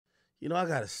You know, I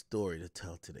got a story to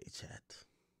tell today, chat.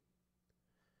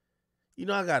 You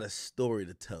know, I got a story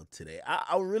to tell today.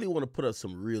 I really want to put up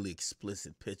some really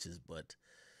explicit pictures, but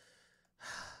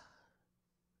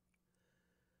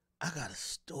I got a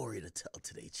story to tell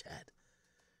today, chat.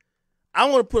 I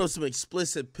want to put up some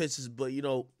explicit pictures, but you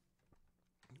know,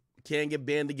 can't get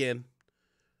banned again.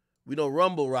 We know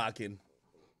Rumble rocking,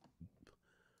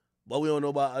 but we don't know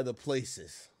about other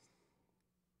places.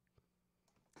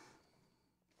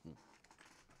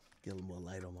 Get a little more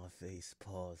light on my face.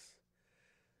 Pause.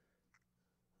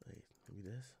 Wait, maybe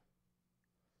this.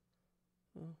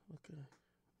 Oh, okay.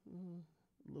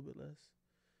 A little bit less.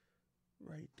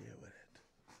 Right there with it.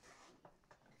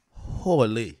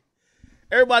 Holy.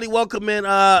 Everybody, welcome in.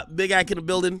 Big Ak in the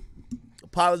building.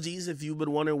 Apologies if you've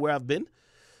been wondering where I've been.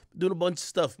 Doing a bunch of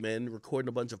stuff, man. Recording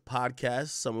a bunch of podcasts,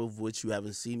 some of which you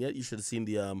haven't seen yet. You should have seen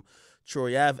the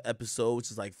Troy Ave episode, which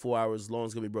is like 4 hours long.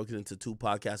 It's going to be broken into 2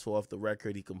 podcasts for Off the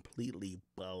Record. He completely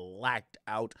blacked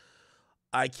out.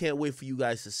 I can't wait for you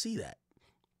guys to see that.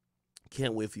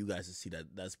 Can't wait for you guys to see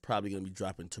that. That's probably going to be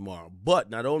dropping tomorrow. But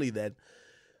not only that,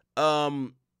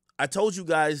 I told you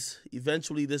guys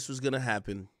eventually this was going to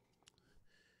happen.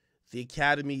 The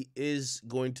Academy is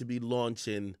going to be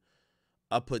launching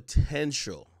a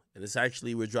potential, and it's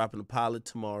actually, we're dropping a pilot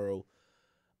tomorrow.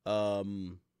 I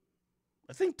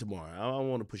think tomorrow. I don't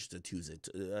want to push it to Tuesday.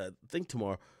 I think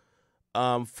tomorrow.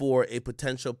 For a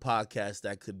potential podcast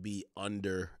that could be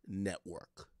under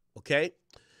network. Okay?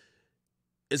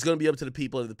 It's going to be up to the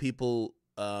people. If the people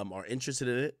are interested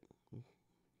in it,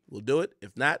 we'll do it.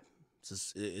 If not,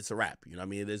 it's a wrap. You know what I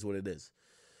mean? It is what it is.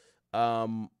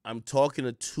 I'm talking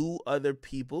to 2 other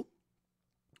people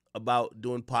about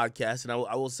doing podcasts, and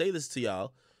I will say this to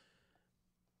y'all.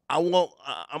 I want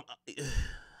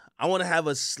to have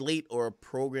a slate or a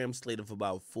program slate of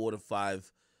about 4 to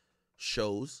 5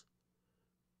 shows.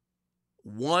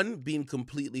 One being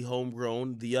completely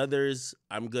homegrown. The others,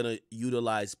 I'm going to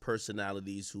utilize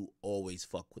personalities who always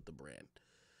fuck with the brand.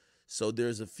 So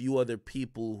there's a few other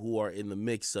people who are in the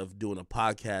mix of doing a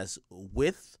podcast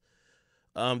with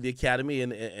the Academy,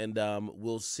 and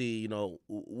we'll see, you know,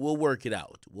 we'll work it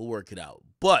out.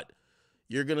 But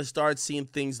you're going to start seeing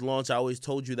things launch. I always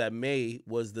told you that May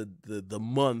was the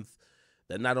month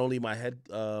that not only my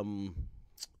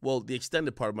the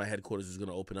extended part of my headquarters is going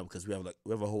to open up, because we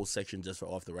have a whole section just for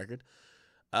Off the Record.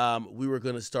 We were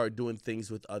going to start doing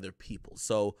things with other people.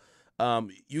 So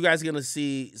you guys are going to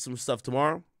see some stuff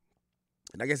tomorrow.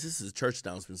 And I guess this is a church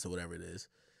announcement, so whatever it is.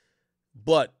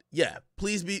 But yeah,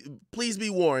 please be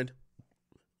warned.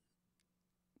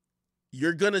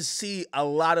 You're going to see a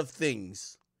lot of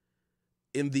things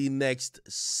in the next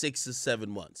 6 to 7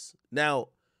 months. Now,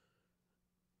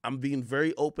 I'm being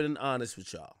very open and honest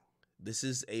with y'all. This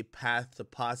is a path to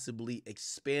possibly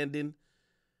expanding.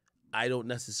 I don't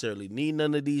necessarily need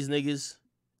none of these niggas.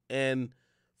 And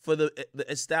for the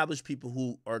established people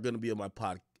who are going to be on my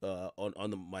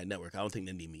my network, I don't think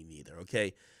they need me neither,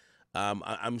 okay?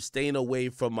 I'm staying away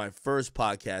from my first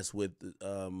podcast with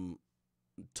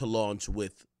to launch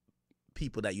with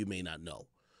people that you may not know.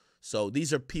 So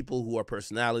these are people who are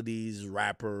personalities,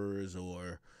 rappers,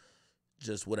 or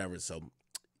just whatever. So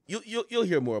you'll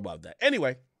hear more about that.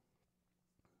 Anyway.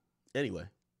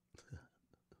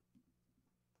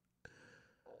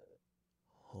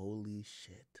 Holy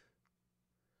shit.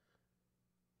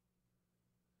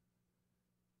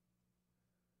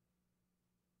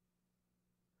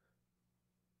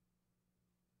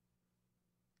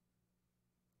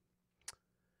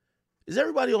 Is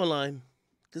everybody online?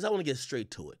 Because I want to get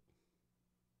straight to it.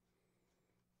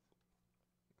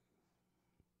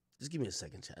 Just give me a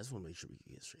second, chat. I just want to make sure we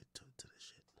can get straight to this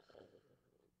shit.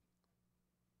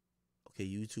 Okay,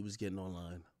 YouTube is getting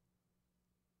online.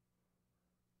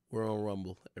 We're on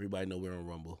Rumble. Everybody know we're on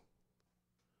Rumble.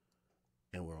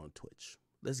 And we're on Twitch.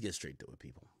 Let's get straight to it,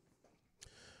 people.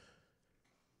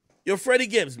 Yo, Freddie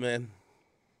Gibbs, man.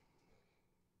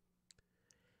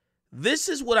 This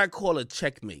is what I call a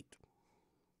checkmate.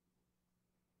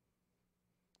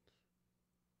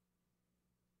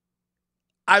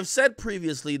 I've said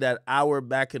previously that our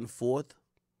back and forth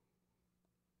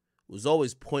was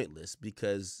always pointless,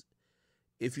 because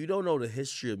if you don't know the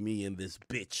history of me and this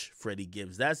bitch, Freddie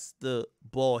Gibbs, that's the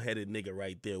bald-headed nigga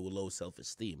right there with low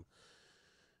self-esteem.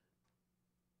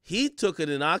 He took an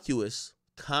innocuous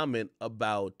comment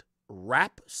about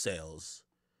rap sales.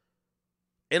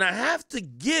 And I have to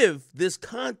give this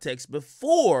context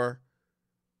before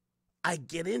I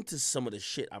get into some of the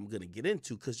shit I'm going to get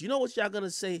into, because you know what y'all going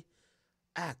to say?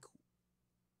 Ak,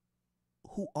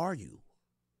 who are you?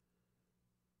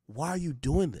 Why are you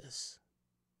doing this?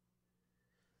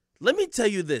 Let me tell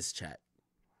you this, chat.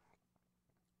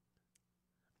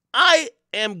 I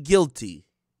am guilty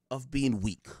of being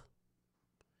weak.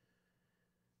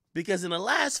 Because in the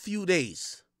last few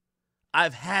days,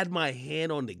 I've had my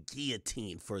hand on the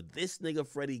guillotine for this nigga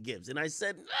Freddie Gibbs. And I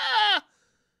said,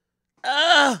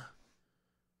 at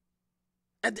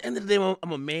the end of the day,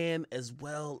 I'm a man as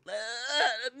well.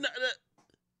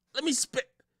 Let me spit.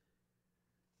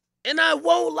 And I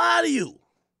won't lie to you.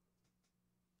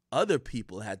 Other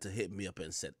people had to hit me up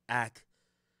and said, Ak,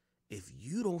 if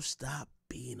you don't stop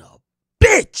being a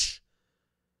bitch,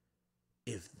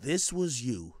 if this was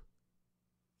you,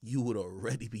 you would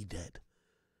already be dead.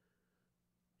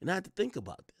 And I had to think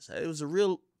about this. It was a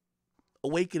real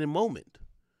awakening moment.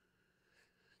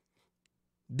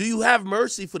 Do you have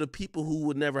mercy for the people who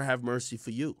would never have mercy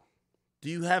for you? Do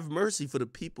you have mercy for the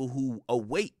people who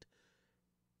await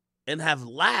and have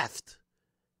laughed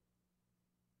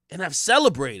and have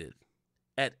celebrated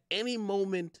at any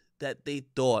moment that they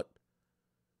thought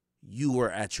you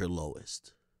were at your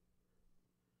lowest?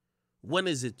 When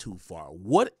is it too far?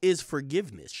 What is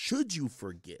forgiveness? Should you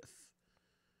forgive?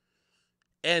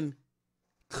 And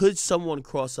could someone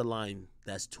cross a line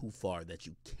that's too far that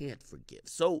you can't forgive?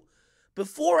 So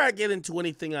before I get into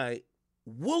anything I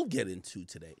will get into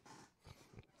today,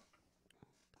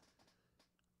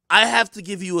 I have to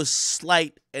give you a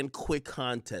slight and quick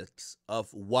context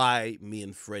of why me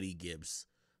and Freddie Gibbs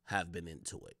have been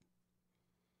into it.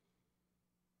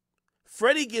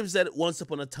 Freddie Gibbs at once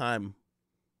upon a time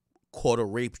caught a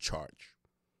rape charge.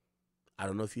 I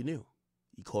don't know if you knew.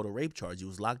 He caught a rape charge. He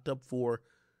was locked up for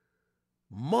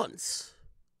months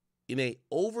in a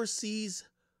overseas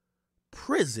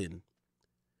prison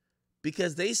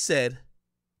because they said,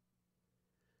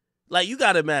 like, you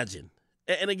got to imagine.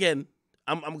 And again,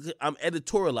 I'm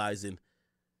editorializing.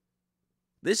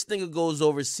 This nigga goes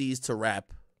overseas to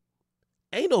rap.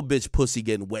 Ain't no bitch pussy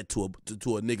getting wet to a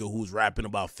nigga who's rapping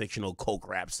about fictional coke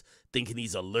raps, thinking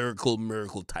he's a lyrical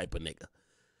miracle type of nigga.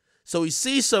 So he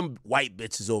sees some white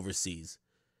bitches overseas.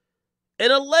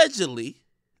 And allegedly,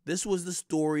 this was the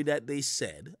story that they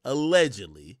said,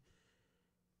 allegedly,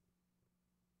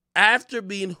 after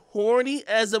being horny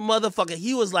as a motherfucker,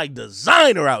 he was like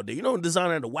designer out there. You know,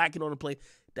 designer had to whack it on the plane.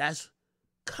 That's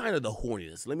kind of the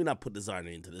horniness. Let me not put designer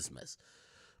into this mess.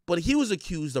 But he was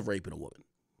accused of raping a woman.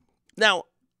 Now,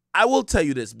 I will tell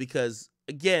you this because,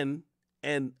 again,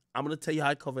 and I'm going to tell you how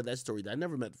I covered that story. I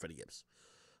never met Freddie Gibbs.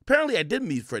 Apparently, I did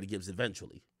meet Freddie Gibbs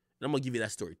eventually. And I'm going to give you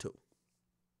that story too.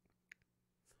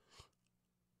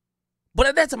 But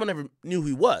at that time, I never knew who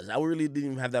he was. I really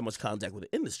didn't even have that much contact with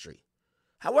the industry.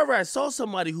 However, I saw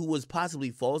somebody who was possibly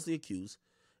falsely accused,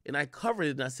 and I covered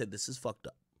it and I said, this is fucked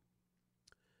up.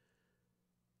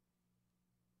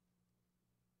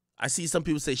 I see some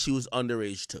people say she was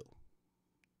underage too.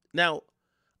 Now,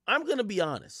 I'm going to be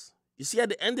honest. You see, at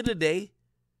the end of the day,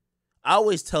 I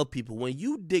always tell people, when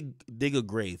you dig a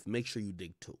grave, make sure you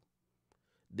dig two.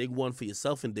 Dig one for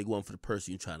yourself and dig one for the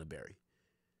person you're trying to bury.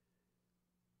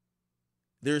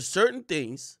 There's certain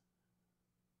things,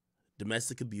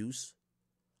 domestic abuse,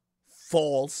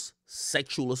 false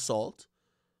sexual assault,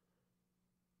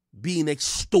 being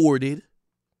extorted,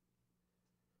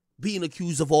 being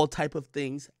accused of all type of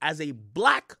things. As a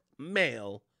black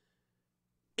male,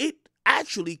 it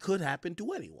actually could happen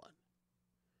to anyone.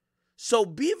 So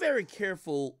be very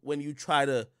careful when you try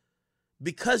to,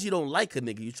 because you don't like a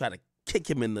nigga, you try to kick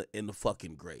him in the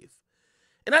fucking grave.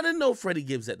 And I didn't know Freddie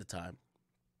Gibbs at the time.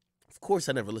 Of course,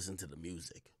 I never listened to the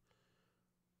music.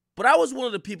 But I was one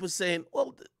of the people saying,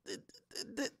 well,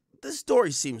 this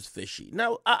story seems fishy.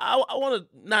 Now, I want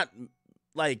to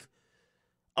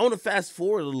I want to fast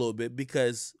forward a little bit,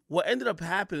 because what ended up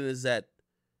happening is that,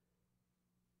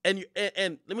 and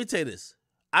let me tell you this,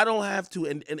 I don't have to,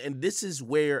 and this is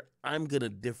where I'm going to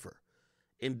differ.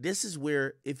 And this is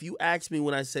where, if you ask me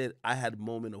when I said I had a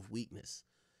moment of weakness,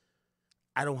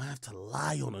 I don't have to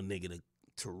lie on a nigga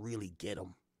to really get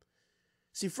him.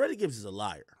 See, Freddie Gibbs is a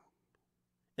liar.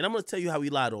 And I'm going to tell you how he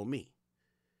lied on me.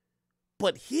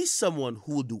 But he's someone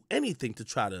who will do anything to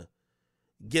try to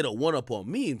get a one-up on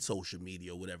me in social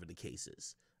media or whatever the case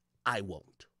is. I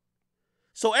won't.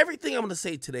 So everything I'm going to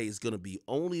say today is going to be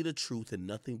only the truth and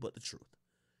nothing but the truth.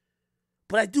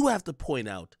 But I do have to point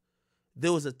out,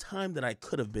 there was a time that I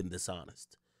could have been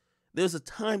dishonest. There was a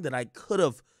time that I could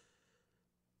have,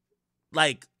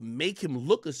 make him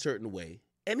look a certain way.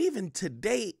 And even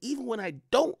today, even when I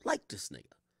don't like this nigga,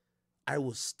 I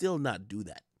will still not do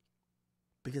that,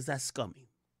 because that's scummy.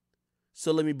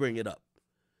 So let me bring it up.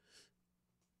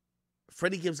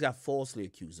 Freddie Gibbs got falsely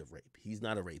accused of rape. He's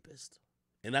not a rapist.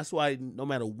 And that's why no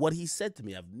matter what he said to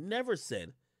me, I've never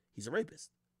said he's a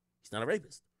rapist. He's not a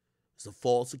rapist. It's a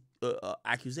false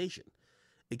accusation.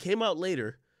 It came out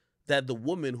later that the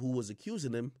woman who was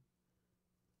accusing him,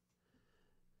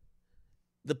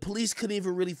 the police couldn't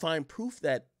even really find proof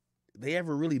that they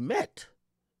ever really met,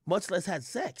 much less had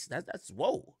sex. That's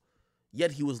whoa.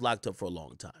 Yet he was locked up for a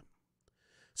long time.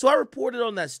 So I reported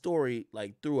on that story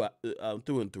like through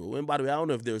and through. And by the way, I don't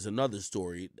know if there's another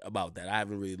story about that. I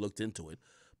haven't really looked into it.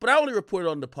 But I only reported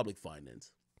on the public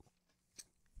findings.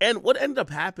 And what ended up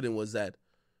happening was that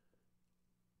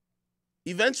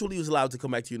eventually he was allowed to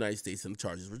come back to the United States and the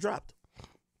charges were dropped.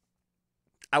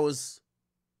 I was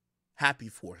happy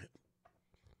for him.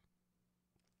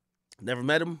 Never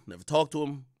met him, never talked to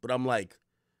him, but I'm like,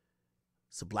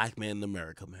 it's a black man in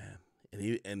America, man.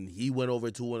 And he went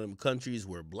over to one of them countries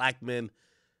where black men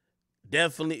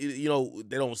definitely, you know,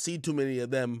 they don't see too many of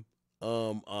them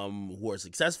who are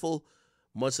successful,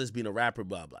 much less being a rapper,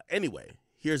 blah, blah. Anyway,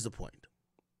 here's the point.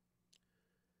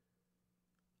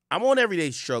 I'm on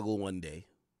Everyday Struggle one day,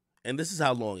 and this is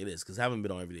how long it is, because I haven't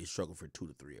been on Everyday Struggle for 2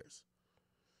 to 3 years.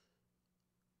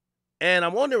 And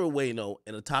I'm on there with Wayno,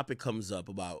 and a topic comes up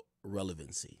about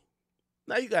relevancy.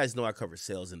 Now, you guys know I cover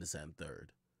sales in this and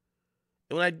third.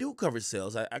 And when I do cover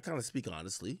sales, I kind of speak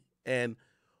honestly. And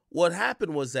what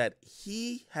happened was that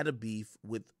he had a beef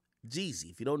with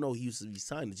Jeezy. If you don't know, he used to be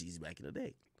signed to Jeezy back in the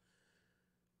day.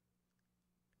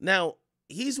 Now,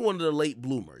 he's one of the late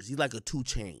bloomers. He's like a 2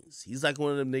 Chainz. He's like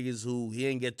one of them niggas who he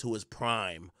ain't get to his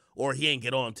prime, or he ain't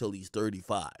get on until he's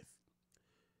 35.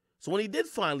 So when he did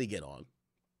finally get on,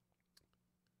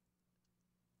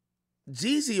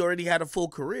 Jeezy already had a full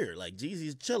career. Like,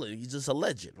 Jeezy's chilling. He's just a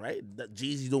legend, right?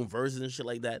 Jeezy's doing verses and shit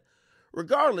like that.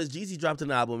 Regardless, Jeezy dropped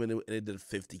an album and it did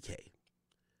 $50K.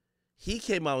 He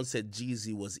came out and said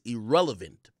Jeezy was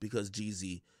irrelevant because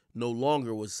Jeezy no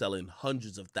longer was selling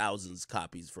hundreds of thousands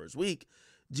copies first week.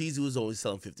 Jeezy was only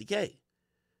selling $50K.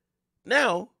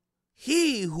 Now,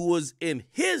 he who was in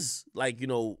his, like, you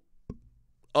know,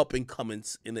 up and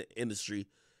comings in the industry,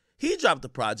 he dropped the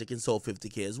project and sold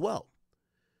 $50K as well.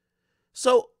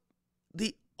 So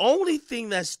the only thing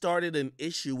that started an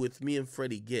issue with me and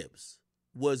Freddie Gibbs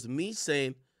was me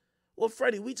saying, well,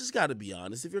 Freddie, we just got to be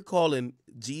honest. If you're calling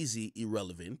Jeezy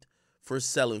irrelevant for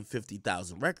selling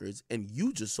 50,000 records and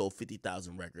you just sold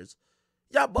 50,000 records,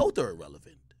 y'all both are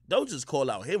irrelevant. Don't just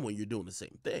call out him when you're doing the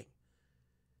same thing.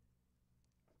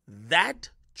 That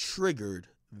triggered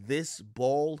this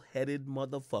bald-headed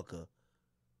motherfucker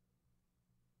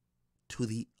to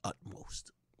the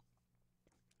utmost.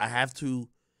 I have to,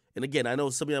 and again, I know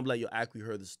some of you, I'm like, yo, we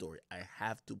heard the story. I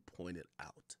have to point it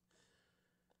out.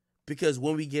 Because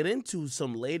when we get into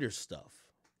some later stuff,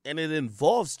 and it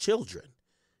involves children,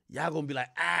 y'all gonna be like,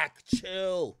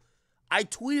 chill. I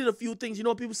tweeted a few things. You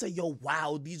know, people say, yo,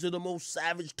 wow, these are the most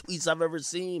savage tweets I've ever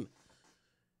seen.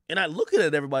 And I look at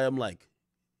everybody, I'm like,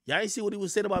 y'all ain't see what he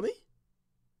was saying about me?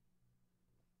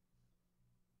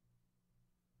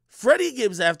 Freddie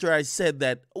Gibbs, after I said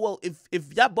that, well, if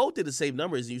y'all both did the same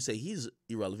numbers and you say he's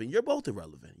irrelevant, you're both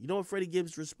irrelevant. You know what Freddie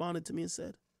Gibbs responded to me and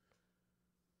said?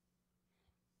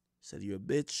 He said, you're a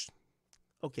bitch.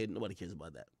 Okay, nobody cares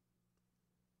about that.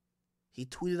 He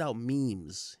tweeted out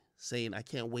memes saying, I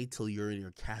can't wait till you're in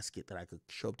your casket that I could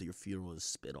show up to your funeral and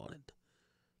spit on it.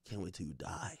 Can't wait till you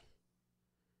die.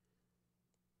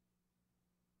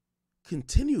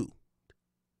 Continued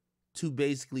to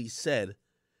basically said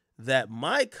that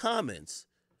my comments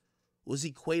was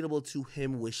equatable to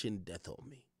him wishing death on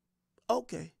me.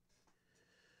 Okay.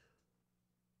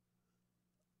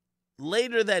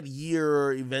 Later that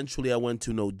year, eventually I went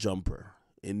to No Jumper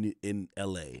in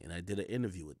LA and I did an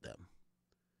interview with them.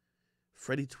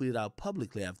 Freddie tweeted out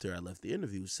publicly after I left the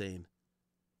interview saying,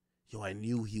 yo, I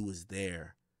knew he was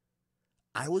there.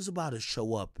 I was about to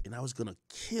show up and I was going to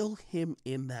kill him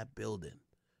in that building.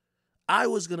 I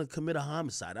was going to commit a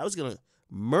homicide. I was going to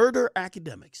murder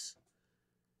Akademiks.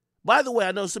 By the way,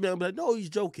 I know some people are like, no, he's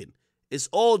joking. It's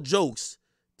all jokes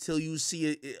till you see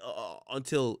it,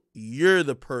 until you're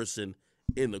the person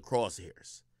in the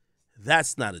crosshairs.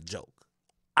 That's not a joke.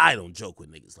 I don't joke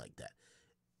with niggas like that.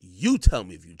 You tell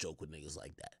me if you joke with niggas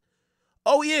like that.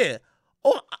 Oh, yeah.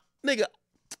 Oh, nigga,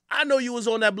 I know you was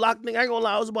on that block, nigga. I ain't gonna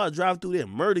lie. I was about to drive through there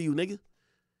and murder you, nigga.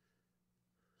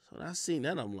 So when I seen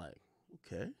that, I'm like,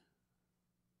 okay.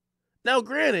 Now,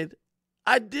 granted,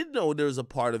 I did know there was a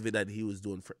part of it that he was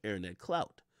doing for internet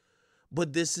clout.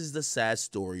 But this is the sad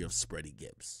story of Spreadie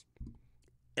Gibbs.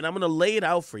 And I'm going to lay it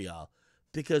out for y'all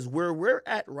because where we're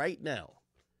at right now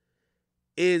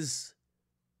is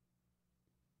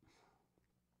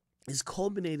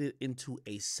culminated into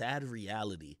a sad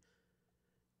reality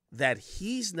that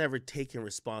he's never taken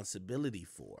responsibility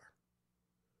for.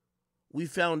 We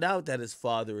found out that his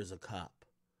father is a cop.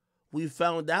 We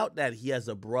found out that he has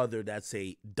a brother that's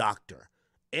a doctor.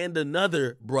 and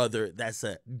another brother that's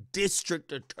a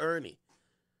district attorney.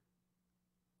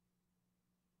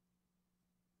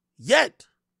 Yet,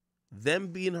 them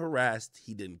being harassed,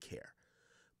 he didn't care.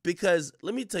 Because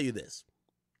let me tell you this.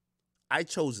 I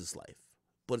chose this life.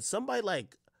 But somebody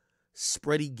like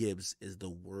Spreadie Gibbs is the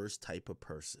worst type of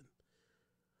person.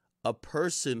 A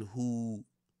person who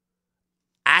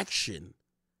action,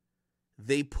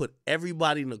 they put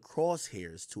everybody in the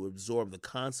crosshairs to absorb the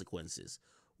consequences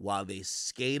while they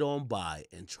skate on by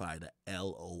and try to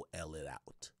LOL it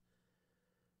out.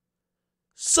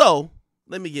 So,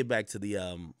 let me get back to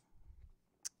the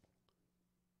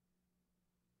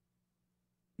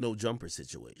no jumper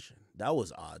situation. That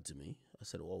was odd to me. I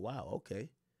said, well, wow, okay.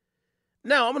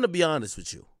 Now, I'm going to be honest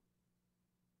with you.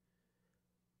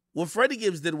 What Freddie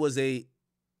Gibbs did was a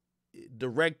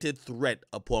directed threat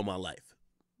upon my life.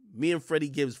 Me and Freddie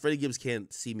Gibbs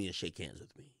can't see me and shake hands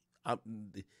with me.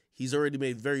 He's already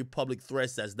made very public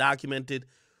threats that's documented.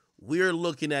 We're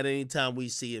looking at any time we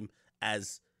see him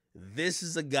as this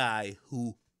is a guy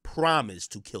who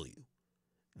promised to kill you.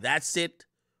 That's it.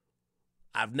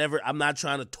 I'm not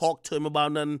trying to talk to him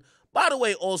about nothing. By the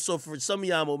way, also for some of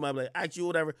y'all might be like, actually,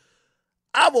 whatever.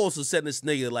 I've also said this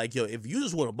nigga like, yo, if you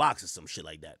just want to box or some shit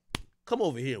like that, come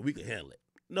over here. We can handle it.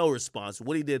 No response.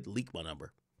 What he did, leak my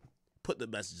number. Put the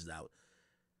messages out.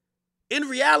 In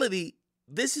reality,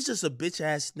 this is just a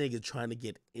bitch-ass nigga trying to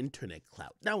get internet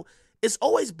clout. Now, it's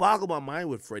always boggled my mind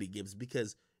with Freddie Gibbs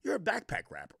because you're a backpack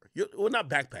rapper. Well, not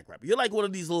backpack rapper. You're like one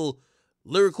of these little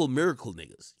lyrical miracle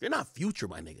niggas. You're not Future,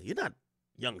 my nigga. You're not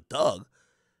Young Thug.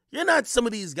 You're not some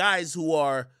of these guys who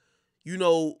are, you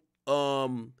know,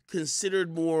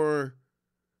 considered more,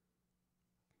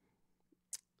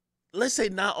 let's say,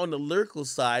 not on the lyrical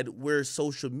side where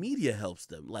social media helps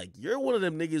them. Like, you're one of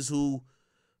them niggas who,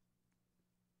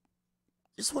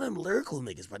 just one of them lyrical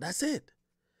niggas, but that's it.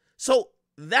 So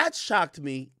that shocked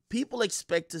me. People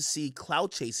expect to see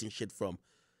clout chasing shit from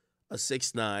a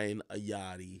 6ix9ine, a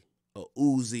Yachty, a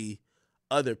Uzi,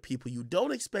 other people. You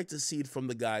don't expect to see it from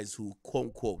the guys who, quote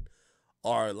unquote,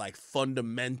 are like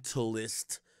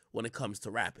fundamentalist when it comes to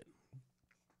rapping.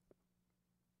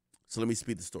 So let me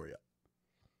speed the story up.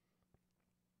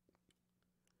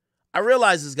 I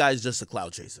realize this guy is just a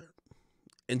clout chaser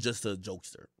and just a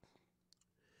jokester.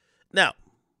 Now,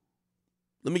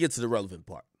 let me get to the relevant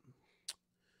part.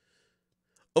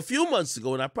 A few months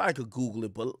ago, and I probably could Google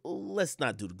it, but let's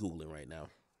not do the Googling right now.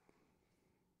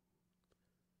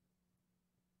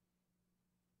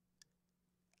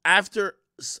 After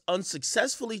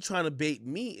unsuccessfully trying to bait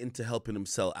me into helping him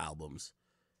sell albums,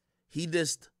 he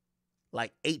dissed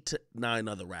like 8 to 9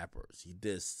 other rappers. He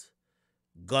dissed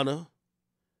Gunna,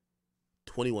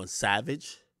 21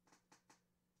 Savage.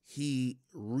 He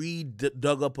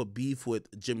dug up a beef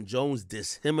with Jim Jones,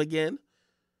 diss him again.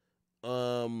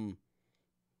 Benny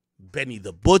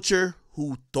the Butcher,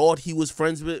 who thought he was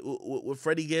friends with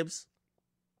Freddie Gibbs.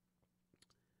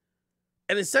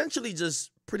 And essentially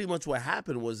just pretty much what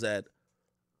happened was that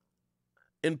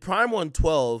in Prime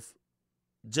 112,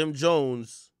 Jim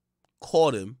Jones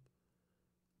caught him,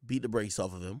 beat the brakes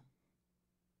off of him.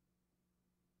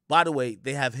 By the way,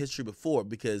 they have history before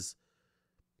because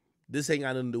this ain't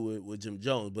got nothing to do with Jim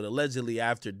Jones, but allegedly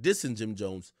after dissing Jim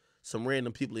Jones, some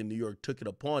random people in New York took it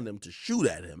upon them to shoot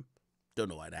at him. Don't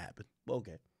know why that happened.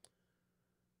 Okay.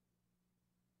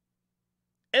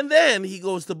 And then he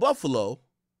goes to Buffalo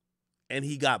and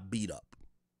he got beat up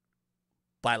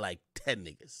by like 10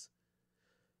 niggas.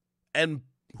 And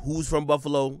who's from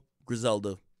Buffalo?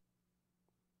 Griselda.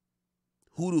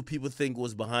 Who do people think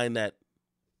was behind that?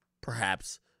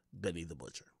 Perhaps Benny the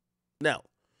Butcher. Now,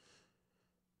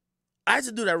 I had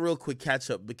to do that real quick catch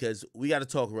up because we got to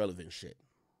talk relevant shit.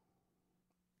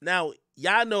 Now,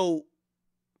 y'all know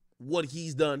what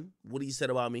he's done, what he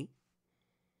said about me.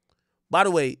 By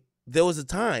the way, there was a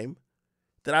time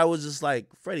that I was just like,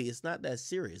 Freddie, it's not that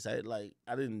serious. I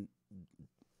didn't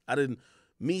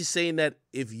me saying that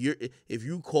if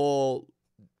you call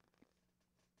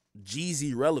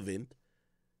Jeezy relevant,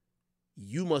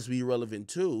 you must be relevant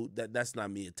too. That's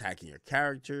not me attacking your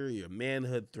character, your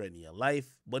manhood, threatening your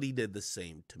life, but he did the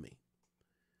same to me.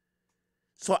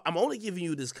 So I'm only giving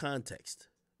you this context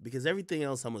because everything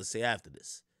else I'm going to say after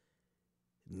this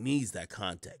needs that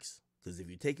context. Because if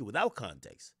you take it without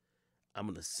context, I'm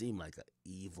going to seem like an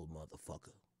evil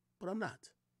motherfucker. But I'm not.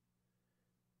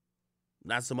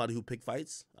 Not somebody who pick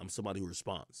fights. I'm somebody who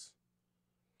responds.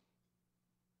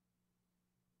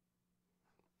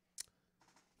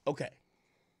 Okay.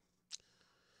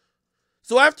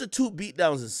 So after 2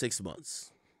 beatdowns in 6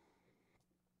 months,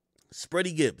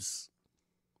 Spreadie Gibbs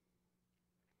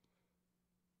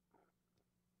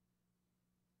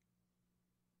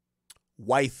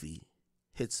wifey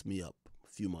hits me up a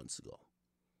few months ago.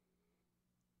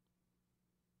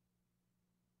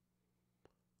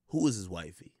 Who is his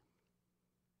wifey?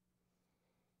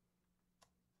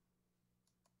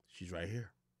 She's right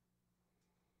here.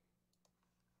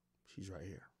 She's right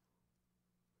here.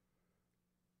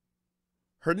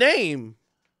 Her name,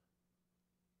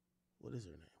 what is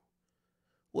her name?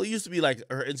 Well, it used to be like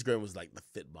her Instagram was like the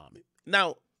Fit Mami.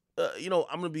 Now, I'm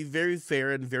going to be very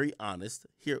fair and very honest.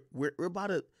 Here, we're about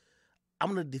to,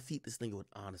 I'm going to defeat this nigga with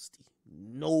honesty.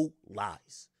 No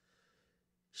lies.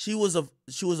 She was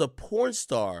a porn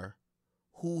star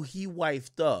who he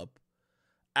wifed up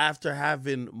after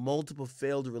having multiple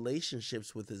failed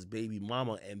relationships with his baby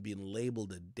mama and being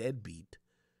labeled a deadbeat.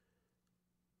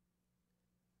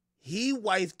 He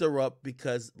wifed her up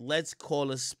because let's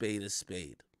call a spade a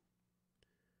spade.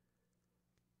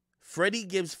 Freddie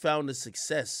Gibbs found a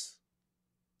success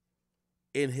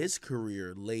in his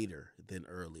career later than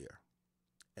earlier.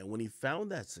 And when he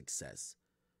found that success,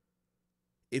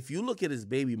 if you look at his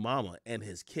baby mama and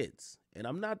his kids, and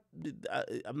I'm not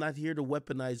here to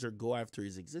weaponize or go after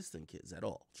his existing kids at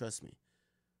all. Trust me.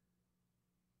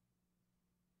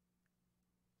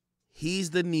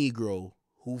 He's the Negro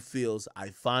who feels, I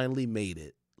finally made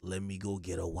it. Let me go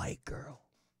get a white girl.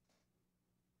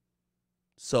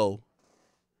 So,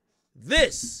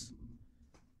 this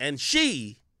and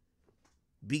she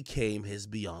became his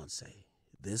Beyonce.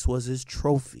 This was his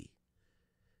trophy.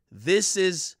 This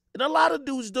is, and a lot of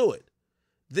dudes do it.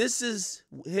 This is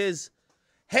his,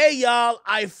 hey y'all,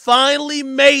 I finally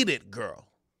made it, girl.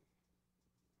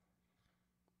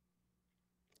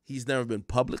 He's never been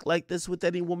public like this with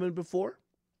any woman before.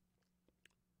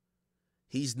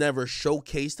 He's never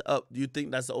showcased up. Do you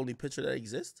think that's the only picture that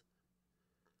exists?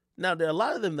 Now, there are a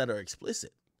lot of them that are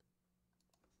explicit.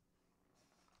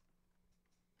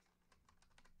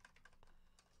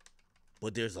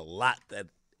 But there's a lot that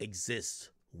exists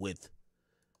with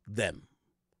them.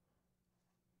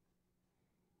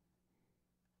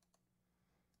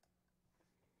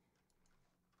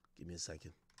 Give me a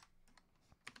second.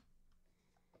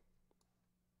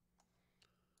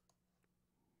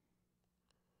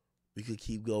 We could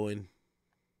keep going.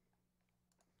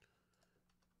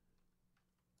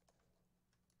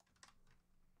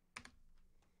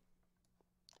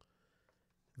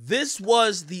 This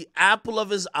was the apple of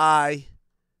his eye,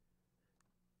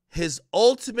 his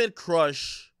ultimate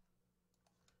crush.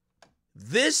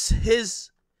 This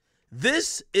is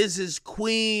his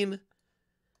queen.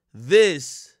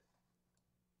 This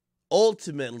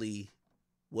ultimately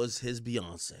was his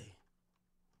Beyonce.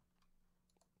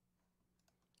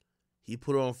 He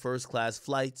put her on first-class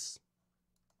flights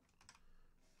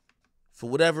for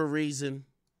whatever reason,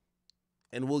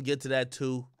 and we'll get to that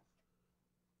too.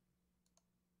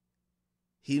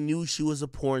 He knew she was a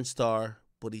porn star,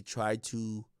 but he tried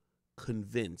to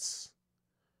convince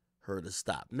her to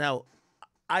stop. Now,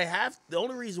 the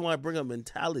only reason why I bring up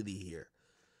mentality here,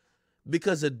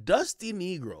 because a dusty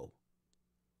Negro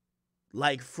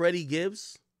like Freddie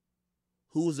Gibbs,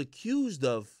 who was accused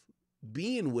of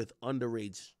being with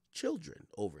underage children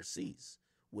overseas,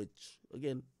 which,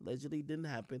 again, allegedly didn't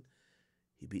happen.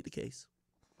 He beat the case.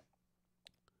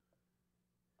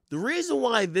 The reason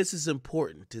why this is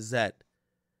important is that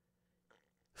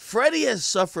Freddie has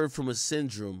suffered from a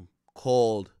syndrome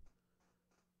called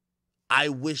I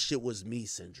wish it was me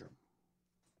syndrome.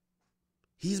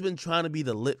 He's been trying to be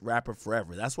the lit rapper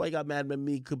forever. That's why he got mad at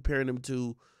me comparing him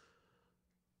to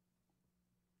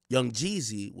Young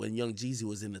Jeezy when Young Jeezy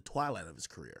was in the twilight of his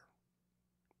career.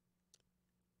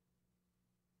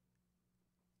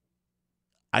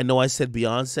 I know I said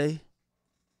Beyonce,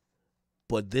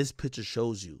 but this picture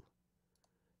shows you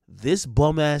this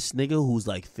bum-ass nigga who's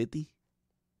like 50,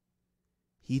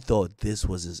 he thought this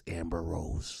was his Amber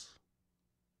Rose.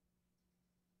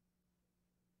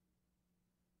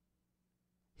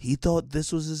 He thought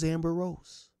this was his Amber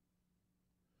Rose.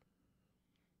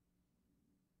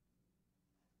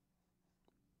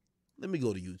 Let me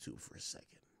go to YouTube for a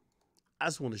second. I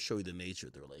just want to show you the nature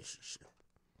of the relationship.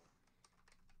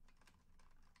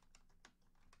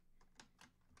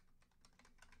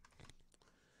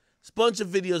 It's a bunch of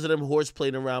videos of them horse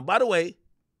playing around. By the way,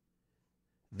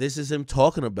 this is him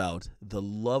talking about the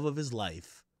love of his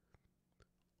life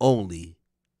only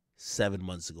 7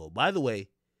 months ago. By the way,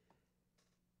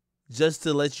 just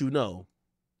to let you know,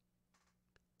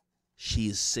 she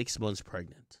is 6 months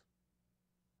pregnant.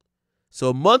 So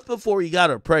a month before he got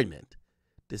her pregnant,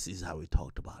 this is how he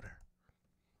talked about her.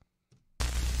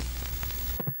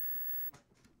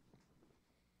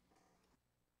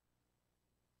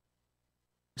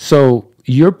 So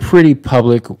you're pretty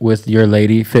public with your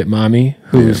lady, Fit Mami,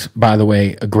 who's, by the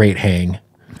way, a great hang.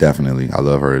 Definitely. I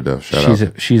love her to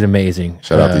death. She's amazing.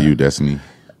 Shout out to you, Destiny.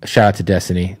 Shout out to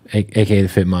Destiny, a.k.a. the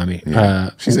Fit Mami.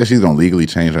 Yeah. She said she's going to legally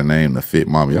change her name to Fit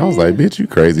Mami. I was like, bitch, you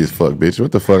crazy as fuck, bitch.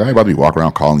 What the fuck? I ain't about to be walking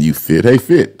around calling you Fit. Hey,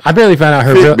 Fit. I barely found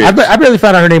out I barely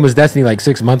found out her name was Destiny like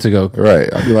 6 months ago.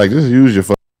 Right. I'd be like, just use your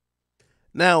fuck.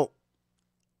 Now,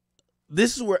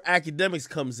 this is where Akademiks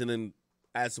comes in and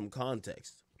adds some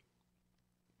context.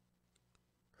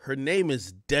 Her name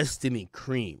is Destiny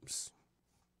Creams.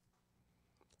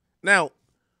 Now,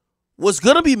 what's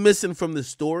going to be missing from this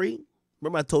story,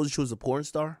 remember I told you she was a porn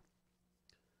star?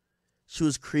 She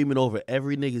was creaming over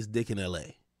every nigga's dick in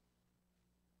L.A.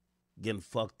 Getting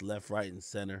fucked left, right, and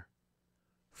center.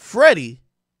 Freddie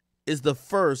is the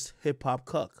first hip-hop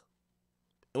cuck.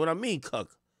 And what I mean cuck,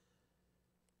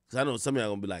 because I know some of y'all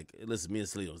going to be like, hey, listen, me and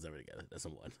Salito was never together. That's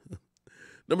number one.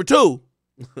 Number two,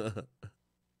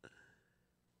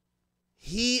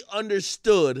 he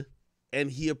understood and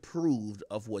he approved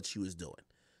of what she was doing.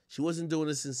 She wasn't doing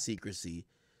this in secrecy.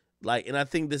 And I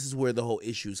think this is where the whole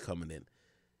issue is coming in.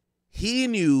 He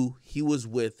knew he was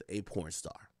with a porn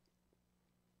star.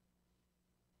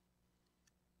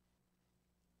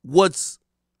 What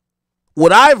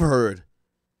I've heard,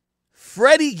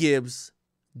 Freddie Gibbs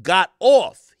got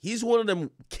off. He's one of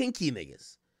them kinky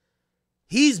niggas.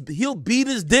 He'll beat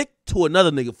his dick to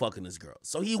another nigga fucking his girl.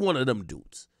 So he one of them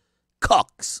dudes.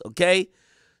 Cucks, okay?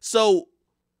 So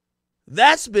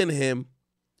that's been him,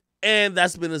 and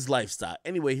that's been his lifestyle.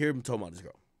 Anyway, hear him talking about his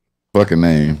girl. Fucking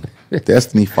name.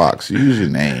 Destiny Fox. Use your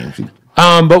name.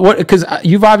 But what, because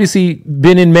you've obviously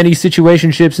been in many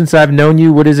situationships since I've known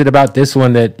you. What is it about this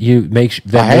one that makes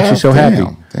you so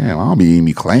happy? Damn, I don't be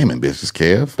me claiming bitches,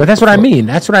 Kev. But that's what I mean.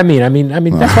 That's what I mean. I mean,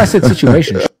 that's why I said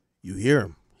situation. You hear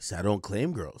him. He said, I don't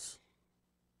claim girls.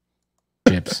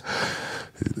 Chips.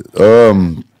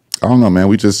 I don't know, man.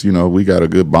 We just, we got a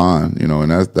good bond,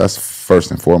 and that's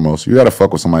first and foremost. You got to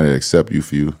fuck with somebody that accept you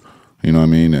for you, you know what I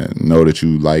mean? And know that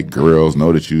you like girls,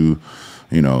 know that you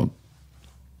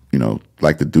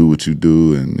like to do what you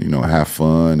do and, have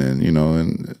fun and,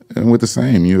 and with the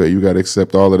same, you got to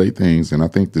accept all of their things. And I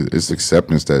think that it's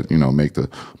acceptance that, make the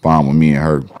bond with me and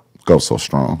her go so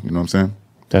strong. You know what I'm saying?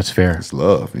 That's fair. It's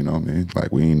love, you know what I mean?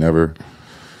 Like we ain't never,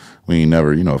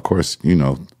 of course,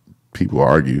 people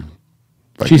argue.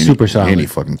 Like she's super solid. Any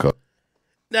fucking cup.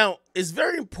 Now, it's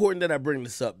very important that I bring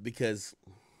this up because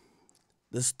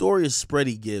the story of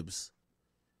Spreadie Gibbs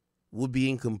would be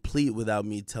incomplete without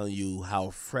me telling you how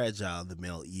fragile the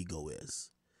male ego is.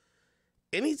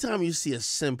 Anytime you see a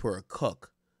simp or a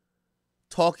cuck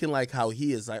talking like how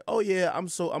he is, like, oh yeah,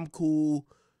 I'm cool,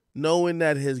 knowing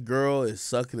that his girl is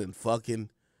sucking and fucking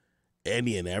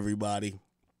any and everybody,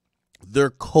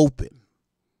 they're coping.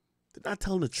 They're not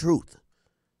telling the truth.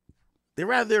 They'd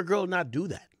rather their girl not do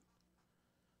that.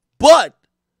 But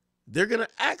they're going to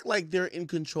act like they're in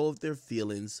control of their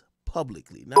feelings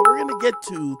publicly. Now, we're going to get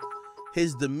to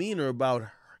his demeanor about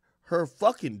her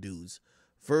fucking dudes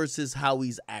versus how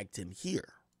he's acting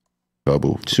here.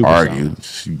 Double argue.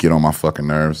 She get on my fucking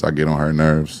nerves. I get on her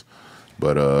nerves.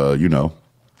 But,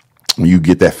 when you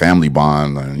get that family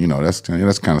bond, that's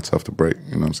kind of tough to break.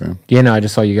 You know what I'm saying? Yeah, no, I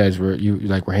just saw you guys were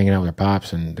hanging out with her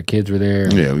pops and the kids were there.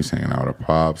 Yeah, we was hanging out with her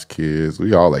pops, kids.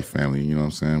 We all like family. You know what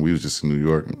I'm saying? We was just in New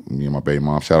York. Me and my baby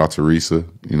mom. Shout out to Risa.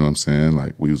 You know what I'm saying?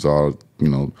 Like we was all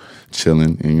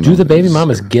chilling. And, do the baby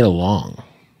mamas get along?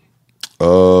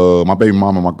 My baby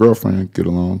mom and my girlfriend get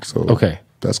along. So okay,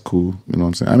 that's cool. You know what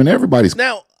I'm saying? I mean, everybody's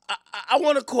now. I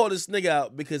want to call this nigga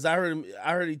out because I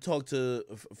heard he talk to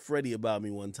Freddie about me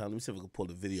one time. Let me see if I can pull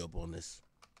the video up on this.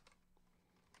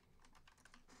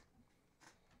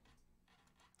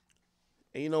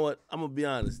 And you know what? I'm gonna be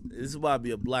honest. This is why I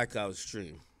be a blackout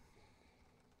stream.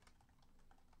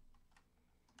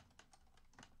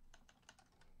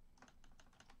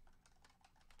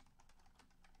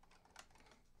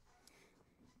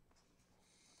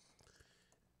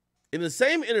 In the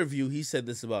same interview, he said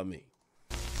this about me.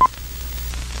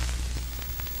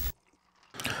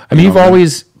 I mean, you've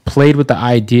always played with the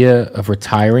idea of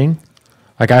retiring.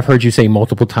 Like I've heard you say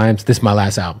multiple times, this is my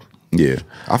last album. Yeah.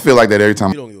 I feel like that every time.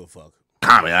 You don't give a fuck.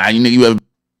 You ever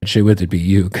shit with it be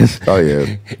you. Cause oh,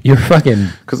 yeah. You're fucking.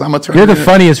 Because I'm you're the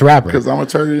funniest rapper. Because I'm going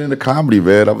to turn it into comedy,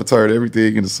 man. I'm going to turn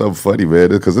everything into something funny, man.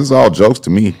 Because it's all jokes to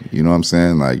me. You know what I'm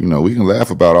saying? Like, we can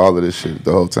laugh about all of this shit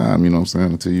the whole time, you know what I'm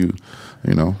saying? Until you,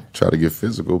 try to get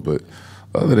physical. But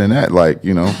other than that, like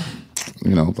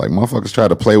motherfuckers try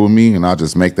to play with me and I'll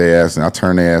just make their ass and I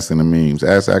turn their ass into memes.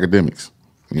 Ask Akademiks.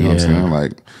 You know what I'm saying?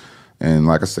 Like, And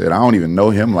like I said, I don't even know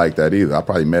him like that either. I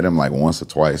probably met him like once or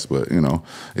twice, but you know,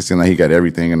 it seemed like he got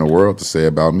everything in the world to say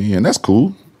about me, and that's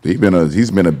cool. He's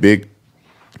been a big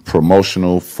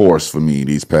promotional force for me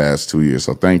these past 2 years.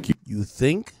 So thank you. You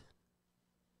think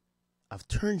I've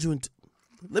turned you into?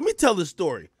 Let me tell the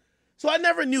story. So I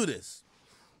never knew this.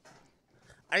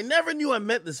 I never knew I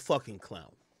met this fucking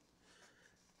clown,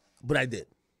 but I did.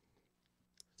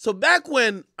 So back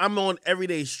when I'm on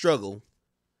Everyday Struggle,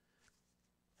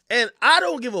 and I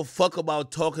don't give a fuck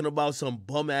about talking about some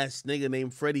bum-ass nigga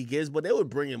named Freddie Gibbs, but they would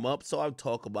bring him up, so I'd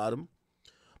talk about him.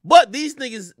 But these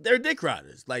niggas, they're dick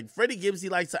riders. Like Freddie Gibbs, he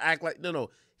likes to act like, no,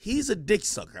 he's a dick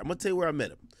sucker. I'm going to tell you where I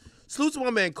met him. Salute to my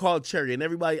man Carl Cherry, and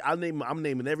everybody, I'm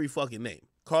naming every fucking name.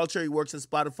 Carl Cherry works at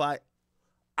Spotify.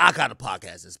 I got a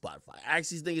podcast at Spotify.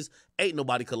 Ask these niggas, ain't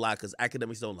nobody could lie because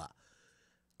academics don't lie.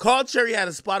 Carl Cherry had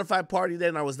a Spotify party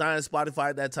then. I was not at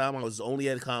Spotify at that time. I was only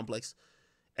at Complex.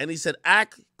 And he said,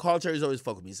 Carl Cherry's always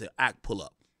fuck with me. He said, pull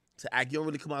up. I said, you don't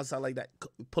really come outside like that.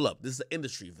 Pull up. This is an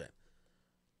industry event.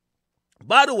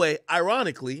 By the way,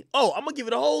 ironically, I'm going to give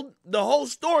you the whole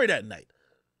story that night.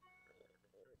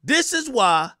 This is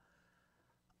why,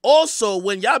 also,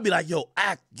 when y'all be like,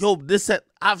 this, that,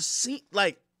 I've seen,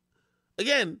 like,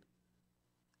 again,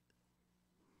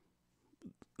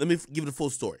 let me give you the full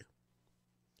story.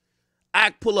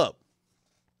 Pull up.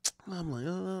 I'm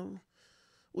like,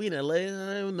 we in LA.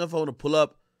 I don't know if I want to pull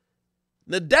up.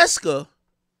 Nadeska,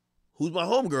 who's my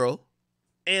homegirl,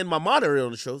 and my moderator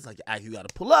on the show is like, you got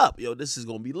to pull up. Yo, this is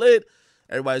going to be lit.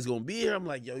 Everybody's going to be here. I'm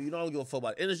like, yo, you don't give a fuck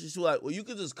about the industry. So like, well, you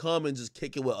can just come and just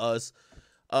kick it with us.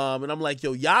 And I'm like,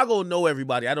 yo, y'all going to know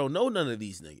everybody. I don't know none of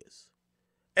these niggas.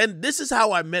 And this is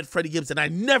how I met Freddie Gibbs. And I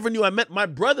never knew I met. My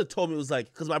brother told me, it was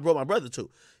like, because I brought my brother too.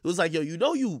 It was like, yo,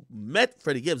 you met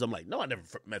Freddie Gibbs. I'm like, no, I never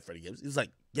met Freddie Gibbs. He was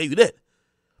like, yeah, you did.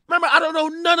 Remember, I don't know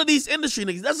none of these industry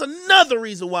niggas. That's another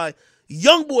reason why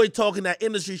young boy talking that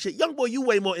industry shit. Young boy, you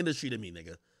way more industry than me,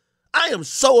 nigga. I am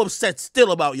so upset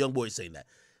still about young boy saying that.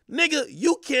 Nigga,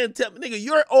 you can't tell me. Nigga,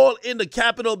 you're all in the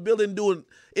Capitol building doing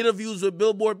interviews with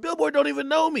Billboard. Billboard don't even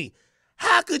know me.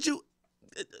 How could you?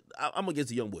 I'm against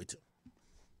the young boy too.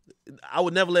 I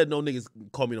would never let no niggas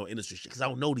call me no industry shit because I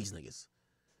don't know these niggas.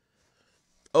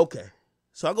 Okay.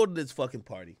 So I go to this fucking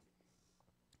party.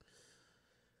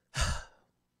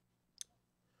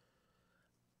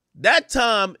 That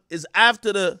time is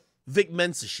after the Vic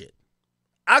Mensa shit.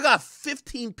 I got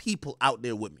 15 people out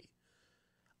there with me.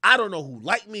 I don't know who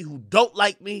like me, who don't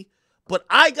like me, but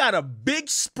I got a big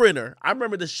Sprinter. I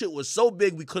remember the shit was so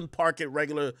big we couldn't park at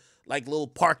regular, like, little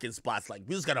parking spots. Like,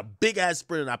 we just got a big-ass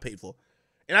Sprinter that I paid for.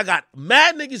 And I got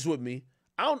mad niggas with me.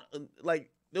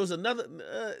 There was another,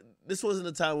 this wasn't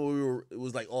the time when it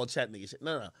was like all chat nigga shit.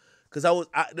 No. Because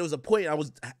there was a point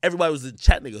everybody was in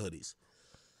chat nigga hoodies.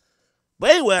 But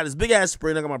anyway, I had this big-ass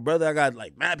Sprinter. I got my brother. I got,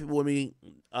 like, mad people with me.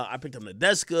 I picked up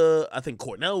Nadeska. I think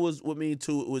Cornell was with me,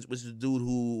 too, which is the dude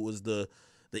who was the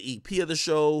EP of the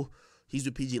show. He's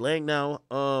with PG Lang now.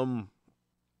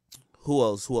 Who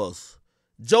else?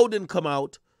 Joe didn't come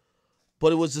out,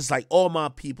 but it was just, like, all my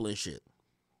people and shit.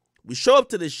 We show up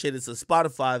to this shit. It's a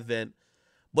Spotify event,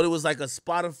 but it was like a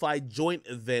Spotify joint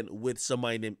event with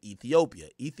somebody named Ethiopia.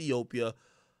 Ethiopia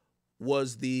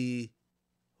was the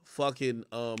fucking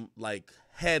like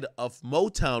head of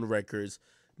Motown Records.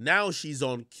 Now she's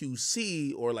on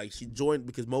QC, or like she joined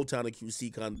because Motown and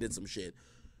QC kind of did some shit.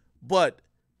 But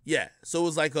yeah, so it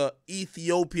was like a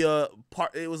Ethiopia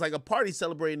part. It was like a party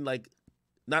celebrating like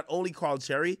not only Carl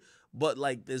Cherry, but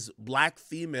like this black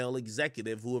female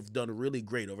executive who have done really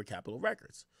great over Capitol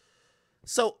Records.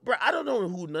 So, bro, I don't know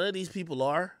who none of these people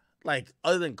are, like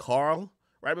other than Carl.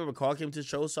 Right? I remember Carl came to the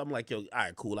show, so I'm like, yo, all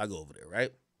right, cool, I go over there,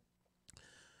 right?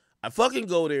 I fucking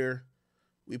go there.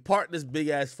 We park this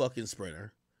big-ass fucking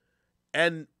Sprinter.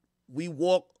 And we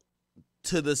walk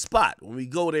to the spot. When we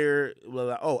go there, we're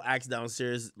like, Axe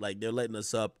downstairs. Like, they're letting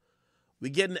us up.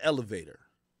 We get in the elevator.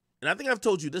 And I think I've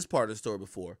told you this part of the story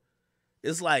before.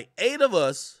 It's like 8 of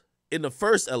us in the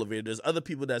first elevator. There's other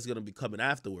people that's going to be coming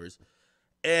afterwards.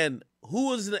 And who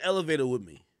was in the elevator with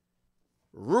me?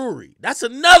 Ruri. That's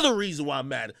another reason why I'm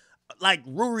mad. Like,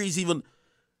 Ruri's even...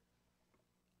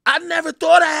 I never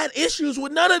thought I had issues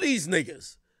with none of these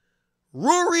niggas.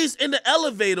 Ruri's in the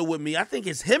elevator with me. I think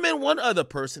it's him and one other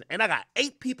person, and I got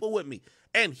 8 people with me.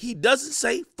 And he doesn't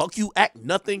say, fuck you, act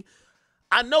nothing.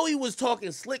 I know he was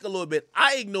talking slick a little bit.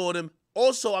 I ignored him.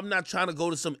 Also, I'm not trying to go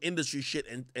to some industry shit,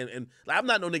 and like, I'm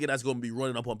not no nigga that's going to be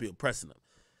running up on people, pressing them.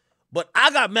 But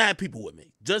I got mad people with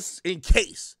me, just in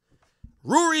case.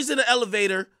 Ruri's in the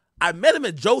elevator. I met him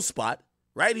at Joe's spot.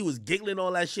 right? He was giggling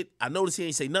all that shit. I noticed he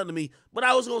ain't say nothing to me, but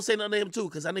I was gonna say nothing to him too,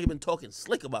 because that nigga been talking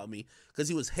slick about me, because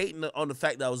he was hating on the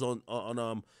fact that I was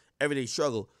on Everyday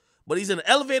Struggle. But he's in an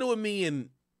elevator with me and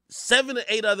 7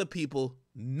 to 8 other people,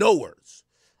 no words.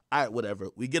 All right, whatever.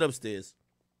 We get upstairs.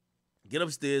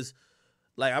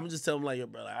 Like, I'm just telling him, like, yo,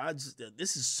 bro,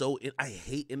 this is so, I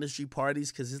hate industry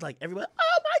parties, because it's like everybody,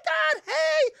 oh my God,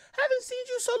 hey, haven't seen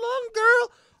you so long,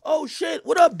 girl. Oh shit,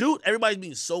 what up, dude? Everybody's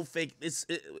being so fake.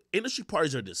 Industry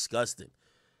parties are disgusting.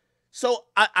 So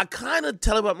I kind of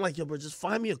tell him, I'm like, yo, bro, just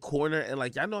find me a corner, and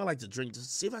like, I know I like to drink,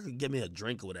 just see if I can get me a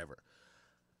drink or whatever.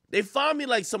 They found me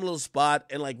like some little spot,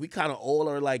 and like we kind of all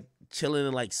are like chilling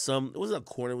in like it wasn't a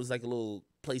corner, it was like a little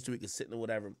place where we could sit in or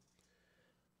whatever.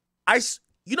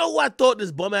 You know who I thought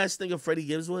this bum ass nigga Freddie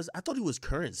Gibbs was? I thought he was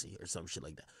Currency or some shit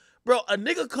like that. Bro, a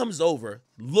nigga comes over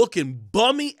looking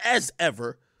bummy as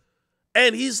ever,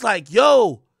 and he's like,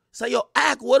 yo,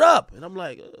 Ak, what up? And I'm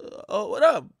like, oh, what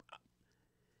up?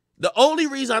 The only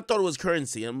reason I thought it was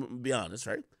Currency, I'm gonna be honest,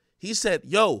 right? He said,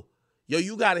 yo,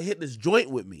 you gotta hit this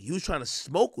joint with me. He was trying to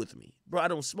smoke with me. Bro, I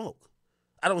don't smoke.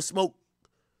 I don't smoke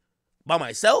by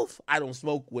myself. I don't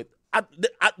smoke with,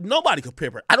 nobody could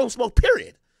paper. I don't smoke,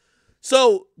 period.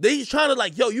 So he's trying to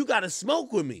like, yo, you gotta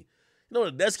smoke with me. You know,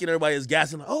 the desk and everybody is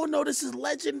gassing, like, oh no, this is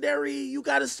legendary. You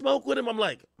gotta smoke with him. I'm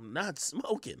like, I'm not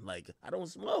smoking. Like, I don't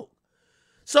smoke.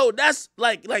 So that's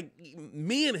like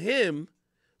me and him,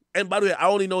 and by the way, I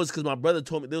only know it's because my brother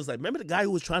told me, they was like, remember the guy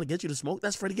who was trying to get you to smoke?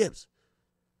 That's Freddie Gibbs.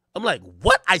 I'm like,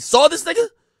 what? I saw this nigga?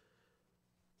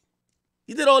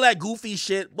 He did all that goofy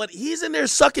shit, but he's in there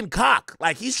sucking cock.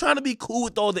 Like, he's trying to be cool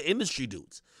with all the industry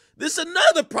dudes. This is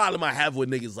another problem I have with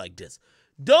niggas like this.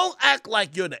 Don't act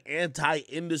like you're the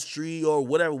anti-industry or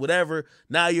whatever.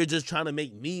 Now you're just trying to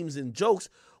make memes and jokes.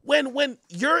 When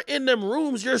you're in them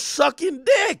rooms, you're sucking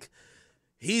dick.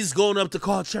 He's going up to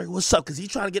Carl Cherry, what's up? Because he's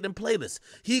trying to get them playlists.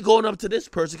 He going up to this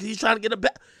person because he's trying to get a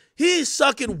back. He's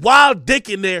sucking wild dick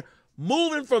in there,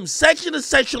 moving from section to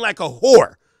section like a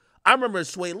whore. I remember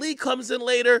Sway Lee comes in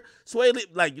later. Sway Lee,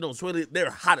 like, you know, Sway Lee,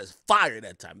 they're hot as fire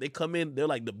that time. They come in, they're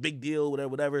like the big deal,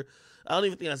 whatever. I don't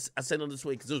even think I said on this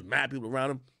way because there was mad people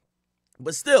around him.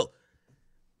 But still,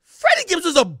 Freddie Gibbs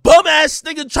was a bum-ass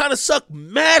nigga trying to suck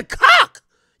mad cock.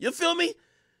 You feel me?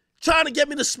 Trying to get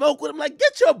me to smoke with him. Like,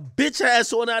 get your bitch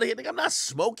ass on out of here, nigga. I'm not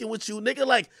smoking with you, nigga.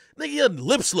 Like, nigga, your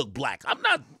lips look black. I'm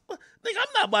not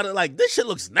about to, like, this shit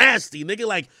looks nasty, nigga.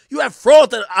 Like, you have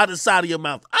froth out the side of your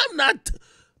mouth.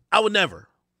 I would never.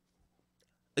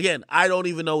 Again, I don't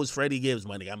even know it's Freddie Gibbs,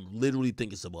 my nigga. I'm literally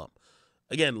thinking it's a bump.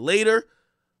 Again, later,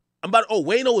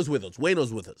 Wayno was with us.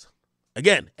 Wayno's with us.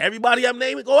 Again, everybody I'm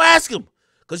naming, go ask him.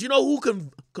 Because you know who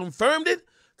confirmed it?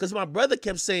 Because my brother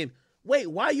kept saying, wait,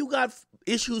 why you got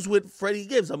issues with Freddie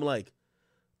Gibbs? I'm like,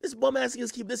 this bum ass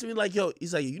niggas keep this to me like, yo,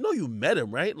 he's like, you know you met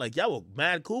him, right? Like, y'all were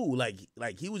mad cool.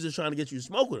 Like he was just trying to get you to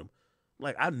smoke with him. I'm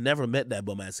like, I never met that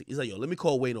bum ass. He's like, yo, let me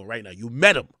call Wayno right now. You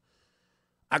met him.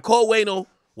 I called Wayno.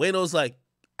 Wayno's like,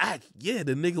 yeah,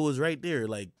 the nigga was right there.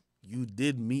 Like, you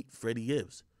did meet Freddie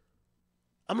Gibbs.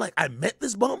 I'm like, I met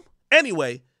this bum?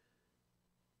 Anyway,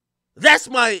 that's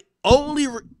my only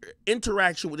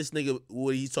interaction with this nigga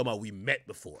where he's talking about we met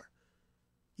before.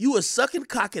 You was sucking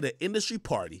cock at an industry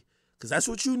party, because that's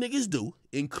what you niggas do,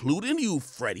 including you,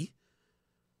 Freddie.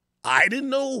 I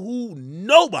didn't know who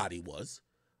nobody was.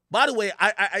 By the way,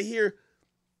 I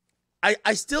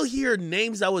still hear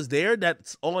names that was there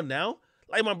that's on now.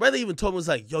 Like, my brother even told me, was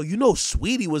like, yo, you know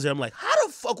Sweetie was there. I'm like, how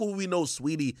the fuck would we know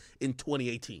Sweetie in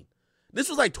 2018? This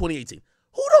was like 2018.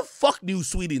 Who the fuck knew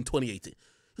Sweetie in 2018? It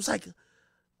was like,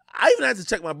 I even had to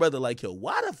check my brother, like, yo,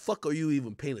 why the fuck are you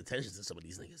even paying attention to some of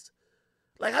these niggas?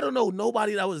 Like, I don't know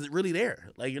nobody that was really there.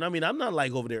 Like, you know what I mean? I'm not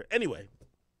like over there. Anyway,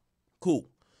 cool.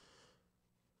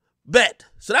 Bet.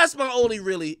 So that's my only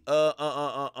really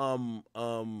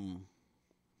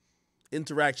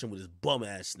interaction with this bum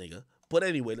ass nigga. But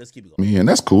anyway, let's keep it going. Man,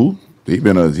 that's cool.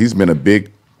 He's been a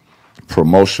big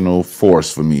promotional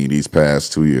force for me these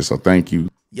past 2 years. So thank you.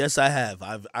 Yes, I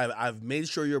have. I've made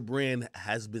sure your brand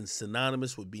has been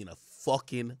synonymous with being a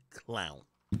fucking clown.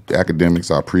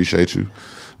 Academics, I appreciate you.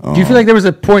 Do you feel like there was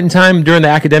a point in time during the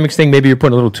academics thing, maybe you're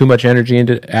putting a little too much energy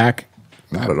into Ac?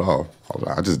 Not at all.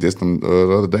 I just dissed him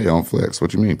the other day on Flex.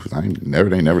 What you mean?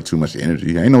 Ain't never too much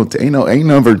energy. Ain't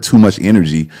never too much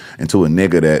energy into a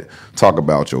nigga that talk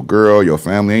about your girl, your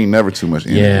family. Ain't never too much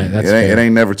energy. Yeah, that's it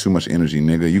ain't never too much energy,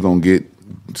 nigga. You gonna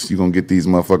get these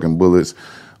motherfucking bullets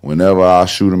whenever I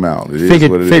shoot them out.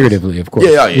 Figuratively, of course.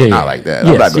 Yeah, not like that.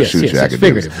 I'm not gonna shoot you,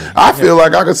 Academics. I feel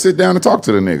like I could sit down and talk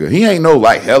to the nigga. He ain't no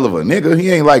like hell of a nigga. He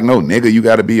ain't like no nigga you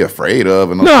got to be afraid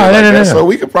of and no. So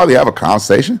we could probably have a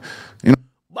conversation.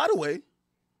 By the way,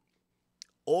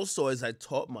 also, as I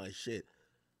taught my shit,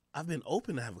 I've been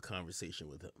open to have a conversation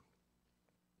with him.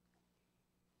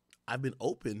 I've been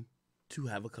open to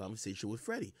have a conversation with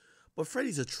Freddie. But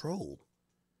Freddie's a troll.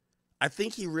 I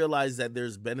think he realized that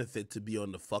there's benefit to be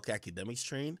on the fuck academics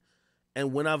train.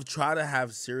 And when I've tried to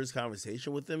have serious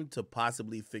conversation with him to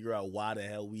possibly figure out why the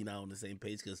hell we not on the same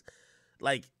page, because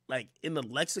like in the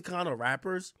lexicon of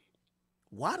rappers,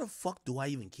 why the fuck do I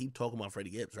even keep talking about Freddie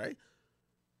Gibbs, right?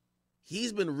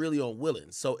 He's been really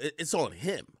unwilling, so it's on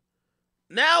him.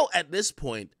 Now at this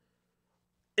point,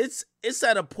 it's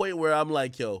at a point where I'm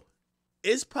like, yo,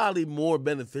 it's probably more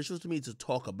beneficial to me to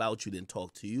talk about you than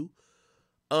talk to you.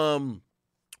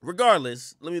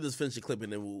 Regardless, let me just finish the clip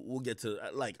and then we'll get to,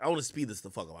 like, I want to speed this the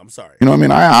fuck up. I'm sorry. You know what I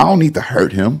mean? I don't need to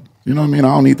hurt him. You know what I mean? I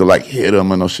don't need to like hit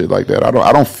him or no shit like that.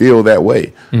 I don't feel that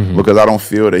way because I don't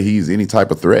feel that he's any type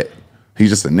of threat. He's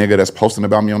just a nigga that's posting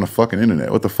about me on the fucking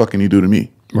internet. What the fuck can he do to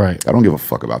me? Right. I don't give a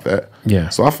fuck about that. Yeah.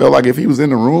 So I felt like if he was in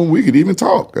the room, we could even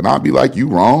talk. And I'd be like, you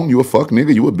wrong. You a fuck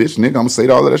nigga. You a bitch nigga. I'm going to say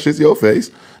all of that shit to your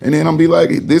face. And then I'm be like,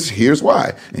 here's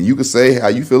why. And you could say how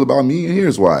you feel about me and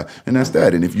here's why. And that's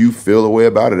that. And if you feel a way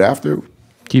about it after.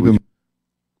 Keep him.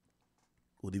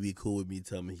 Would he be cool with me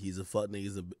telling me he's a fuck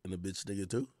nigga and a bitch nigga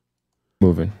too?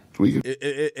 Moving.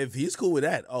 If he's cool with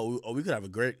that, we could have a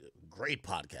great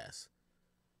podcast.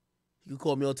 He could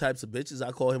call me all types of bitches. I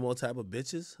call him all type of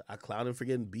bitches. I clown him for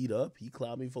getting beat up. He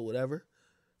clown me for whatever,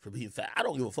 for being fat. I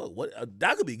don't give a fuck. What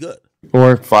that could be good.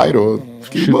 Or fight or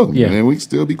keep up. Yeah. And we can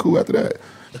still be cool after that.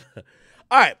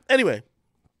 All right. Anyway,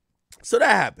 so that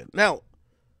happened. Now,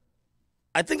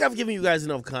 I think I've given you guys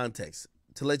enough context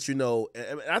to let you know.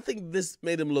 And I think this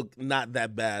made him look not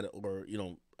that bad, or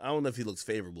I don't know if he looks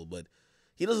favorable, but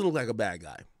he doesn't look like a bad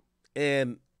guy.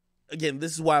 And again,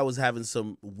 this is why I was having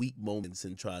some weak moments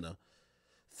in trying to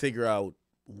figure out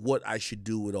what I should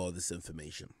do with all this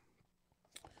information.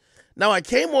 Now, I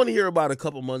came on here about a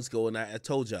couple months ago, and I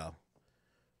told y'all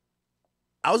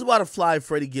I was about to fly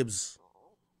Freddie Gibbs'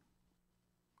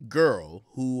 girl,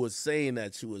 who was saying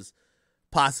that she was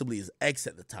possibly his ex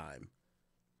at the time,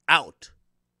 out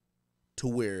to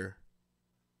where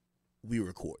we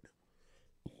record.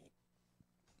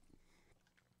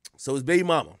 So his baby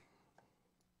mama.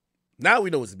 Now we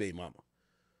know it's his baby mama.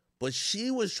 But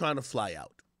she was trying to fly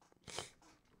out.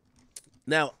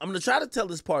 Now, I'm going to try to tell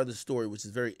this part of the story, which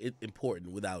is very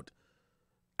important, without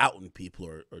outing people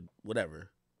or whatever.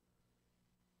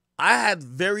 I had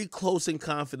very close and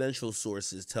confidential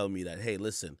sources tell me that, hey,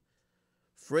 listen,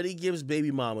 Freddie Gibbs'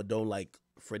 baby mama don't like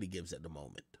Freddie Gibbs at the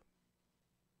moment.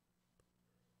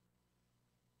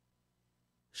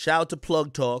 Shout out to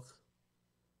Plug Talk.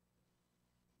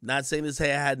 Not saying this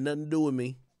had nothing to do with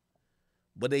me,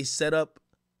 but they set up,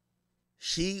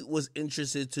 she was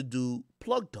interested to do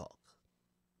Plug Talk.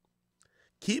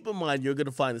 Keep in mind, you're going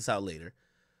to find this out later.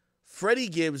 Freddie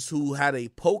Gibbs, who had a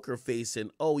poker face and,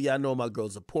 oh, yeah, I know my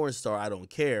girl's a porn star, I don't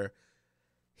care.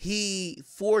 He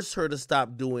forced her to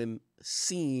stop doing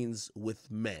scenes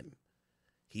with men.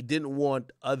 He didn't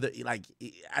want other, like,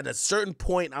 at a certain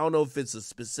point, I don't know if it's a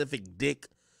specific dick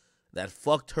that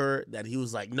fucked her, that he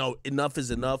was like, no, enough is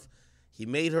enough. He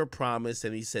made her promise,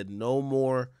 and he said no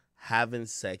more having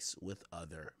sex with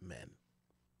other men.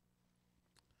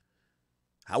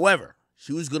 However,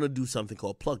 she was going to do something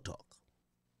called Plug Talk.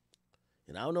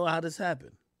 And I don't know how this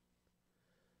happened.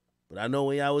 But I know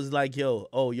when I was like, yo,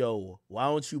 why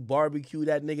don't you barbecue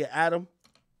that nigga Adam?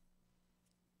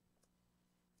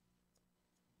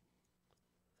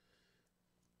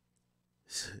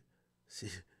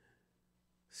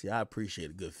 See, I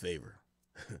appreciate a good favor.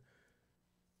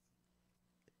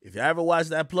 If you ever watch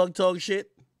that Plug Talk shit,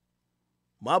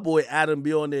 my boy Adam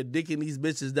be on there dicking these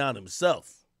bitches down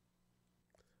himself.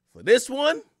 For this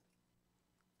one,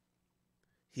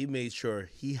 he made sure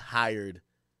he hired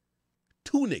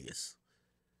 2 niggas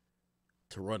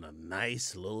to run a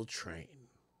nice little train.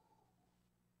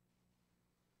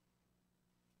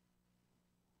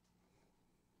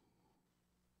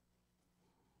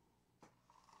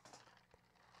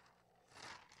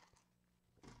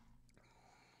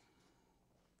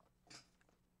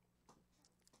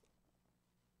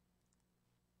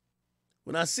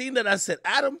 When I seen that, I said,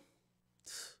 Adam.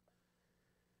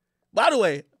 By the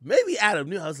way, maybe Adam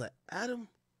knew. I was like, Adam,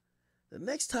 the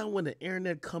next time when the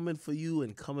internet coming for you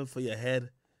and coming for your head,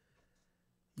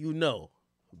 you know,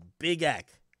 Big Ack,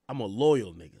 I'm a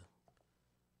loyal nigga.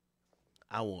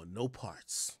 I want no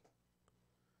parts.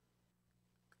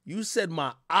 You said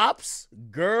my ops,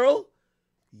 girl,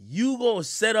 you gonna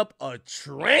set up a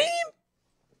train?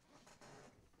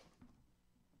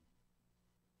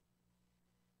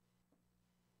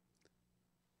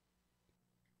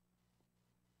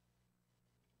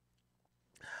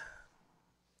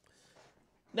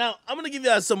 Now, I'm going to give you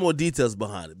guys some more details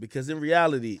behind it because in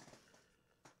reality,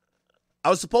 I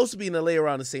was supposed to be in LA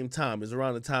around the same time. It was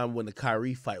around the time when the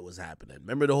Kyrie fight was happening.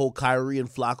 Remember the whole Kyrie and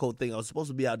Flacco thing? I was supposed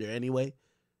to be out there anyway.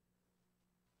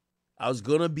 I was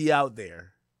going to be out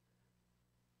there.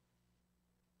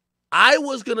 I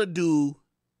was going to do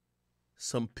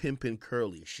some pimpin'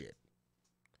 curly shit.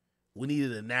 We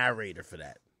needed a narrator for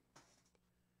that.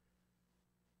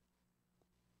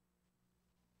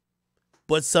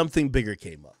 But something bigger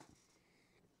came up.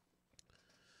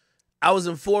 I was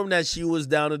informed that she was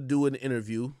down to do an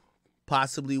interview,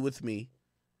 possibly with me.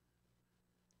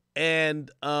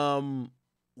 And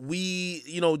we,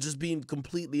 just being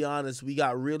completely honest, we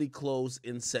got really close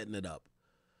in setting it up.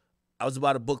 I was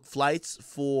about to book flights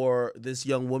for this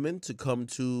young woman to come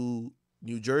to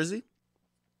New Jersey.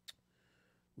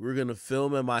 We were going to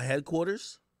film at my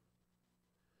headquarters.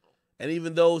 And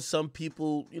even though some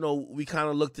people, we kind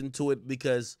of looked into it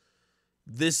because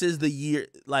this is the year,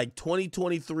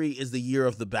 2023 is the year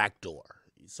of the back door.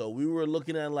 So we were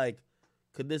looking at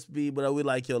could this be? But we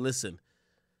listen,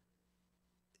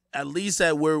 at least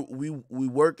at where we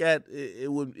work at,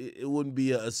 it wouldn't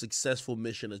be a successful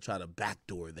mission to try to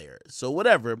backdoor there. So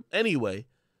whatever. Anyway,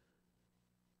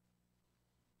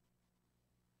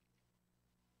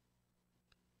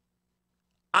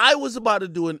 I was about to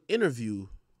do an interview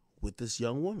with this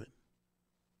young woman.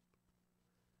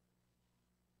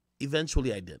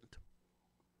 Eventually, I didn't.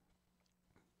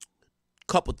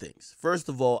 Couple things. First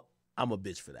of all, I'm a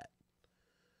bitch for that.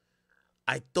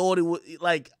 I thought it would,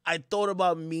 I thought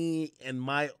about me and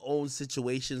my own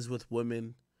situations with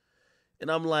women.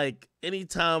 And I'm like,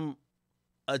 anytime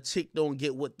a chick don't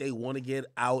get what they want to get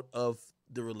out of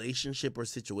the relationship or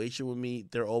situation with me,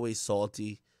 they're always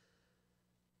salty.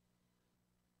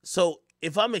 So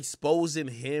if I'm exposing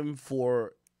him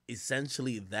for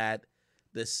essentially that,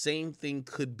 the same thing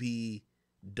could be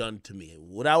done to me.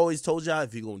 What I always told y'all,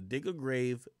 if you're going to dig a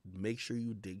grave, make sure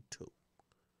you dig two.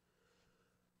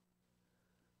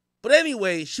 But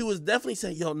anyway, she was definitely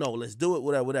saying, yo, no, let's do it,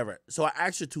 whatever. So I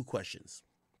asked her two questions.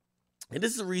 And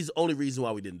this is the only reason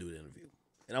why we didn't do the interview.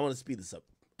 And I want to speed this up.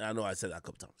 And I know I said that a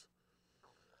couple times.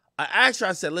 I asked her,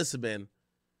 I said, listen, man,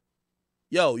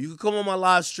 yo, you can come on my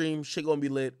live stream. Shit gonna be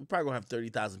lit. We're probably gonna have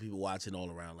 30,000 people watching all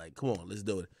around. Come on, let's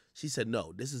do it. She said,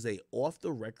 no, this is a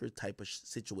off-the-record type of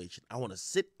situation. I want to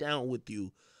sit down with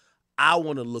you. I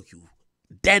want to look you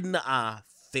dead in the eye,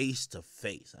 face to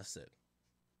face. I said,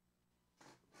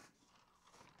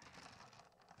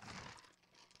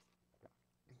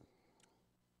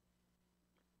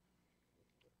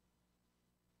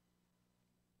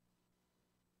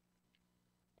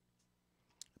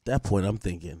 at that point, I'm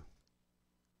thinking,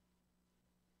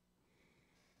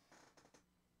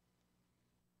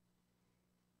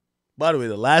 by the way,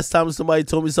 the last time somebody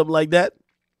told me something like that,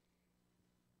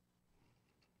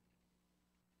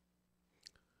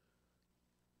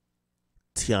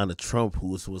 Tiana Trump, who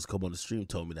was supposed to come on the stream,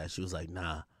 told me that. She was like,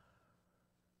 nah,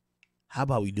 how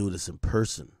about we do this in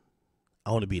person?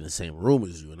 I want to be in the same room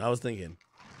as you. And I was thinking,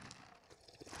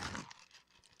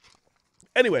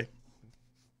 anyway,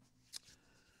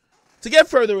 to get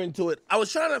further into it, I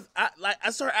was trying to, I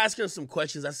started asking her some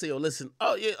questions. I said, yo, listen,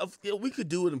 we could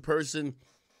do it in person.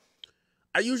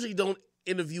 I usually don't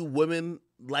interview women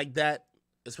like that,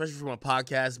 especially for my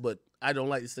podcast, but I don't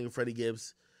like this thing, Freddie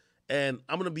Gibbs. And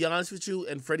I'm going to be honest with you,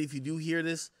 and Freddie, if you do hear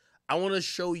this, I want to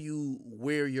show you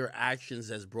where your actions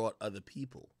has brought other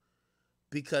people.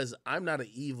 Because I'm not an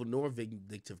evil nor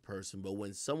vindictive person, but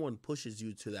when someone pushes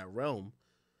you to that realm,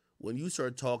 when you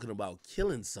start talking about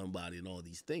killing somebody and all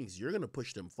these things, you're going to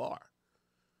push them far.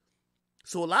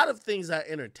 So a lot of things I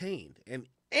entertained and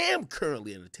am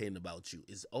currently entertained about you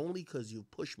is only because you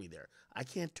pushed me there. I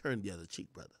can't turn the other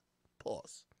cheek, brother.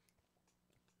 Pause.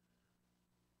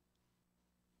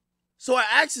 So I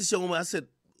asked this young woman, I said,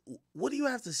 what do you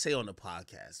have to say on the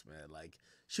podcast, man?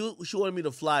 She wanted me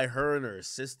to fly her and her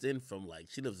assistant from,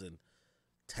 she lives in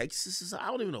Texas or something. I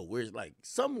don't even know where,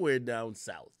 somewhere down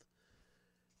south.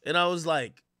 And I was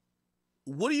like,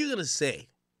 what are you going to say?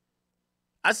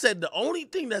 I said, the only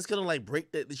thing that's going to,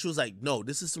 break that, she was like, no,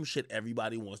 this is some shit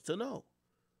everybody wants to know.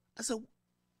 I said,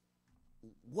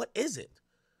 what is it?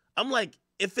 I'm like,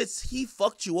 if it's he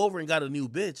fucked you over and got a new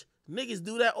bitch, niggas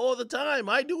do that all the time.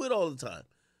 I do it all the time.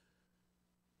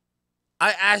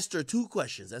 I asked her two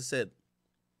questions. I said,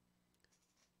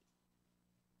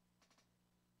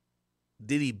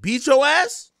 did he beat your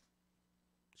ass?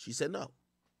 She said no.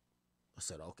 I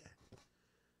said, okay.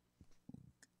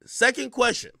 Second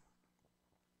question.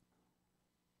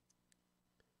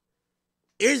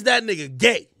 Is that nigga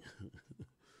gay?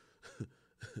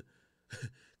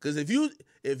 Because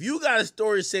If you got a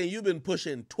story saying you've been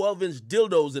pushing 12-inch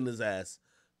dildos in his ass,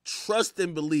 trust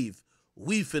and believe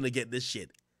we finna get this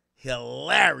shit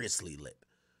hilariously lit.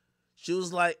 She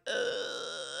was like,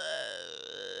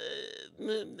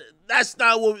 that's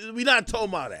not what we not talking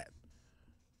about that.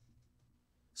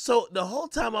 So the whole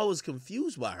time I was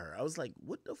confused by her. I was like,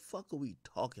 what the fuck are we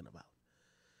talking about?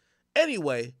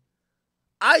 Anyway,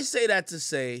 I say that to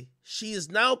say she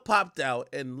is now popped out,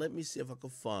 and let me see if I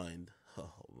can find. Oh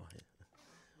my.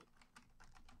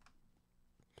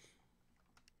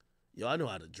 Yo, I know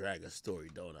how to drag a story,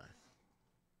 don't I?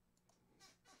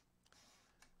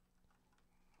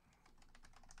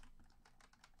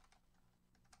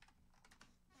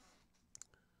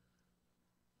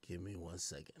 Give me 1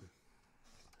 second.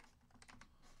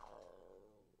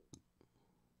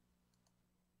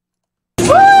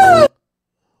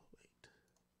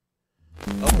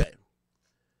 Okay.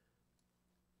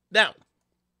 Now,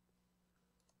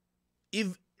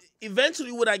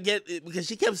 eventually what I get, because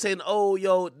she kept saying, oh,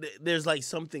 yo, there's like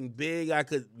something big I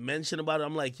could mention about it.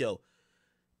 I'm like, yo,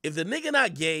 if the nigga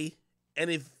not gay and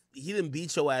if he didn't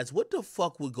beat your ass, what the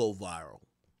fuck would go viral?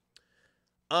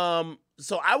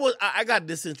 So I got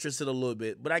disinterested a little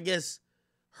bit, but I guess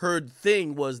her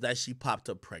thing was that she popped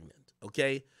up pregnant.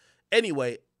 Okay.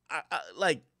 Anyway, I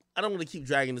don't want to keep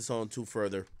dragging this on too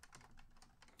further.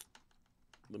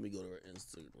 Let me go to her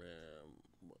Instagram.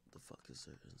 What the fuck is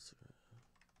her Instagram?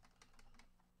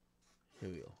 Here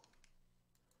we go.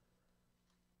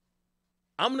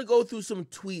 I'm going to go through some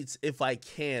tweets if I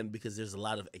can because there's a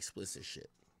lot of explicit shit.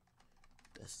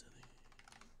 Destiny.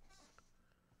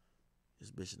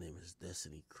 This bitch's name is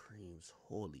Destiny Creams.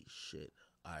 Holy shit.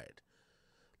 All right.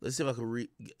 Let's see if I can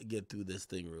get through this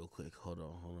thing real quick. Hold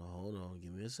on.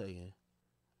 Give me a second.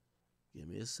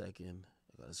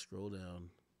 I got to scroll down.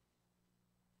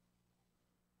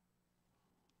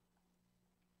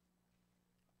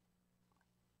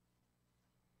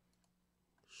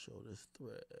 Show this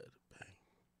thread. Bang.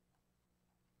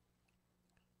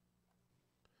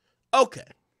 Okay.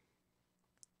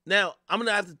 Now, I'm going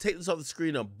to have to take this off the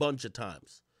screen a bunch of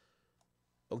times.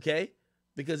 Okay?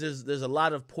 Because there's a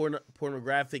lot of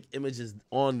pornographic images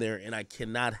on there, and I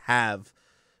cannot have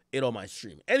it on my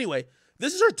stream. Anyway,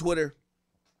 this is her Twitter.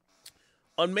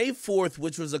 On May 4th,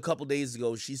 which was a couple days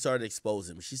ago, she started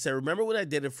exposing him. She said, remember when I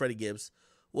dated Freddie Gibbs?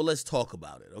 Well, let's talk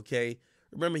about it, okay?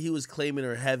 Remember, he was claiming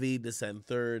her heavy, this and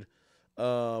third.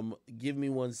 Give me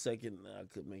 1 second. I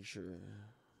could make sure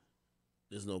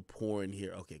there's no porn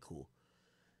here. Okay, cool.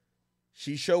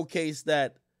 She showcased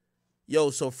that, yo,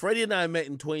 so Freddie and I met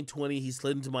in 2020. He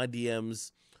slid into my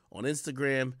DMs on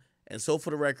Instagram. And so for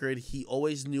the record, he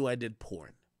always knew I did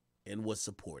porn and was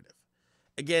supportive.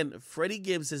 Again, Freddie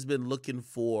Gibbs has been looking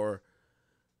for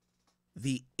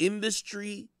the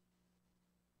industry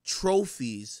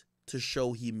trophies to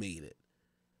show he made it.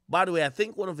 By the way, I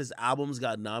think one of his albums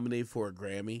got nominated for a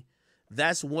Grammy.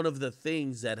 That's one of the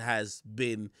things that has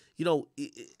been, you know,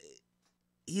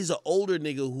 he's an older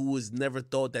nigga who has never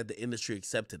thought that the industry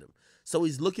accepted him. So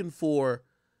he's looking for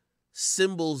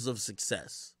symbols of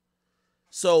success.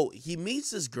 So he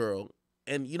meets this girl,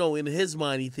 and, you know, in his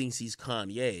mind, he thinks he's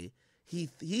Kanye.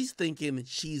 He's thinking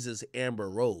she's his Amber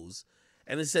Rose.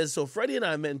 And it says, so Freddie and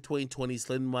I met in 2020,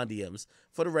 slid in my DMs.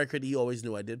 For the record, he always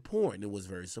knew I did porn and was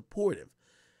very supportive.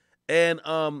 And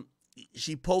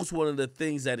she posts one of the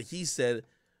things that he said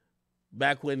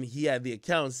back when he had the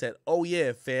account, said, oh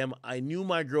yeah, fam, I knew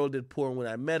my girl did porn when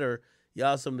I met her.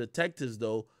 Y'all some detectives,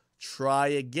 though. Try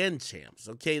again, champs.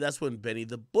 Okay, that's when Benny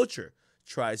the Butcher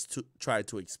tried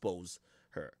to expose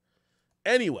her.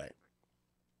 Anyway,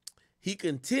 he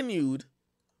continued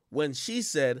when she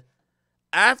said,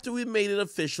 after we made it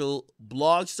official,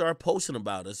 blogs started posting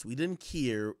about us. We didn't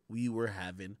care. We were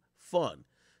having fun.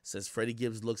 Says Freddie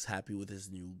Gibbs looks happy with his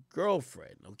new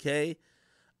girlfriend. Okay.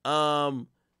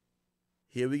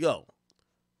 Here we go.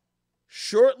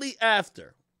 Shortly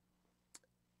after,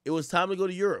 it was time to go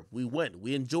to Europe. We went.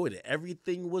 We enjoyed it.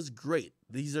 Everything was great.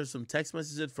 These are some text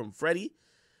messages from Freddie.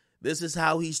 This is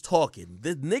how he's talking.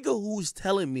 The nigga who's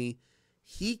telling me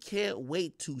he can't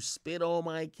wait to spit on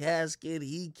my casket.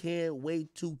 He can't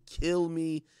wait to kill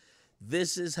me.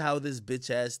 This is how this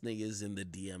bitch-ass nigga is in the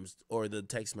DMs or the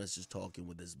text message talking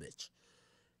with this bitch.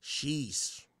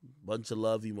 Sheesh. Bunch of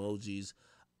love emojis.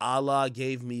 Allah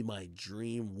gave me my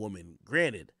dream woman.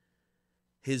 Granted,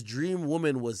 his dream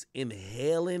woman was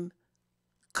inhaling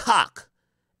cock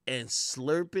and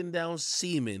slurping down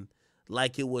semen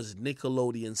like it was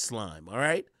Nickelodeon slime, all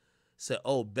right? Said,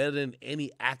 oh, better than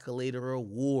any accolade or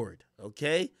award,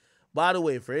 okay? By the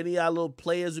way, for any of y'all little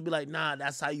players who be like, nah,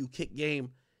 that's how you kick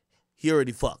game, he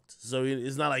already fucked. So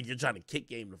it's not like you're trying to kick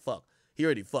game to fuck. He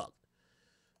already fucked.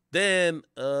 Then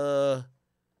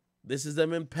this is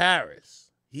them in Paris.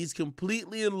 He's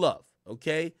completely in love,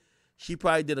 okay? She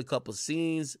probably did a couple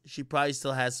scenes. She probably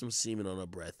still has some semen on her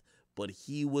breath, but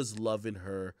he was loving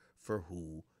her for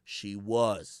who she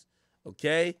was,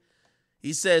 okay?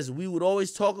 He says, we would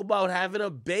always talk about having a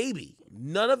baby.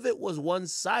 None of it was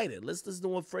one-sided. Let's listen to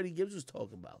what Freddie Gibbs was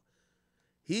talking about.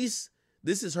 This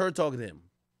is her talking to him.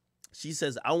 She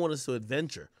says, I want us to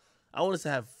adventure. I want us to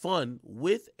have fun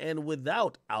with and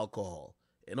without alcohol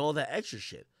and all that extra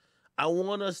shit. I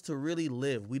want us to really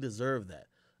live. We deserve that.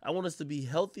 I want us to be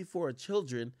healthy for our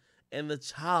children and the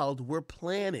child we're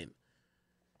planning.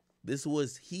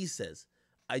 He says,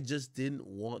 I just didn't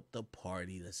want the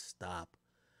party to stop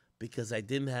because I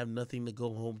didn't have nothing to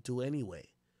go home to anyway.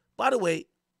 By the way,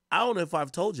 I don't know if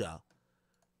I've told y'all,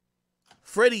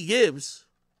 Freddie Gibbs,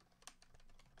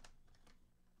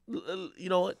 you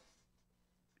know what?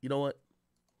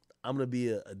 I'm going to be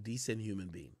a decent human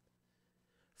being.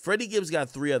 Freddie Gibbs got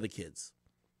 3 other kids.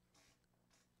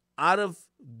 Out of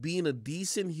being a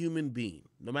decent human being,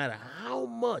 no matter how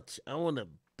much I want to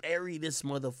bury this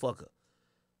motherfucker,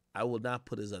 I will not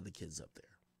put his other kids up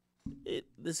there.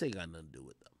 This ain't got nothing to do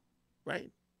with them.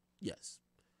 Right? Yes.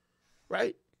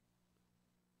 Right?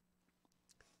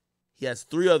 He has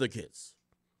 3 other kids.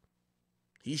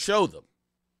 He showed them.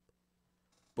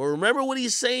 But remember what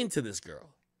he's saying to this girl.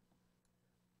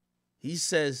 He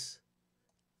says,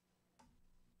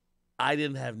 I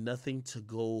didn't have nothing to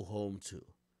go home to.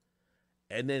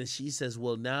 And then she says,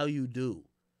 well, now you do.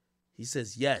 He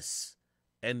says, yes.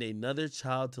 And another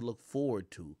child to look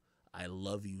forward to. I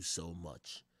love you so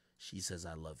much. She says,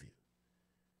 I love you.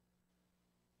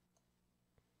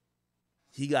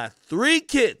 He got 3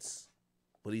 kids,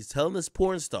 but he's telling this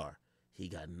porn star he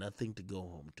got nothing to go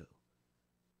home to.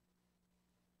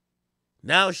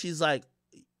 Now she's like,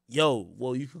 yo,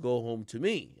 well, you could go home to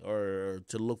me or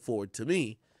to look forward to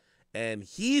me. And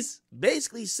he's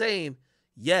basically saying,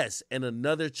 yes, and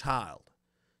another child.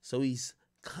 So he's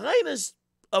kind of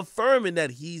affirming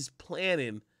that he's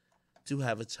planning to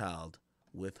have a child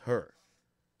with her.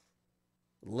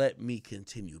 Let me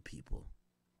continue, people.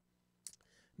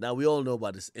 Now, we all know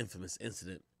about this infamous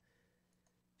incident.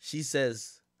 She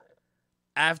says,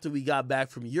 after we got back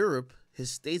from Europe,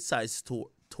 his stateside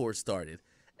tour started.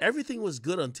 Everything was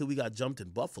good until we got jumped in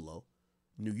Buffalo,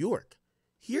 New York.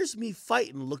 Here's me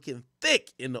fighting, looking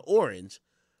thick in the orange.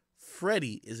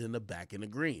 Freddie is in the back in the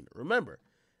green. Remember,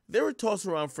 they were tossing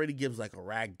around Freddie Gibbs like a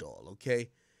rag doll, okay?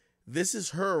 This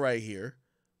is her right here.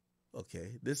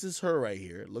 Okay, this is her right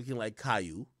here, looking like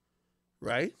Caillou,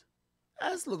 right?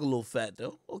 That's looking a little fat,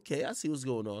 though. Okay, I see what's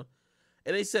going on.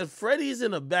 And they said Freddie's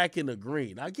in the back in the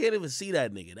green. I can't even see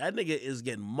that nigga. That nigga is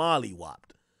getting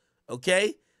mollywopped,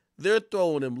 okay? They're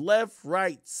throwing him left,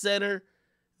 right, center.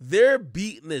 They're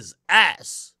beating his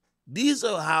ass. These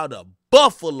are how the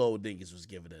Buffalo niggas was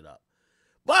giving it up.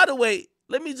 By the way,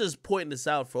 let me just point this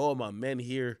out for all my men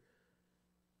here.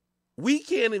 We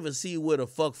can't even see where the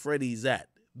fuck Freddie's at.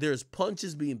 There's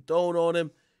punches being thrown on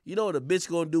him. You know what a bitch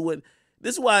gonna do when...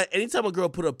 This is why anytime a girl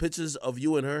put up pictures of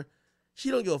you and her,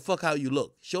 she don't give a fuck how you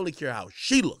look. She only care how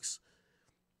she looks.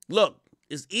 Look,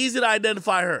 it's easy to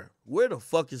identify her. Where the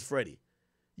fuck is Freddie?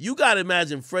 You gotta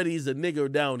imagine Freddie's a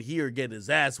nigga down here getting his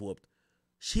ass whooped.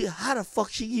 How the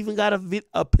fuck she even got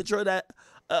a picture of that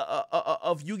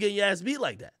of you getting your ass beat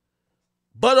like that?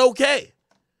 But okay,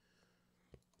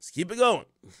 let's keep it going.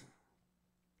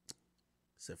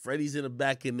 So Freddie's in the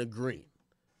back in the green.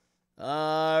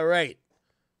 All right,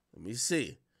 let me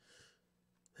see.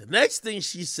 The next thing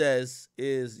she says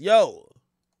is, yo.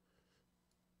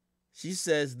 She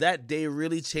says that day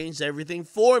really changed everything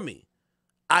for me.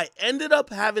 I ended up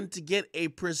having to get a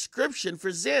prescription for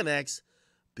Xanax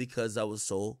because I was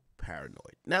so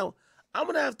paranoid. Now, I'm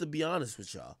going to have to be honest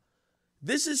with y'all.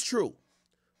 This is true.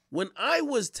 When I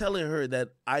was telling her that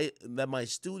my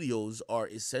studios are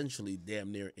essentially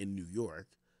damn near in New York,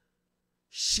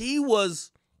 she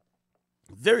was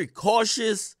very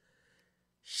cautious.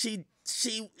 She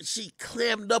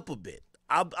clammed up a bit.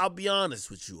 I'll be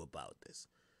honest with you about this.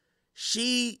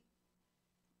 She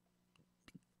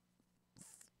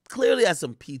clearly has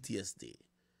some PTSD.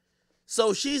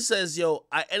 So she says, yo,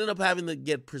 I ended up having to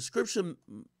get prescription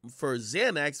for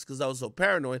Xanax because I was so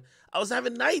paranoid. I was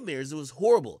having nightmares. It was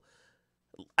horrible.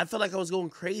 I felt like I was going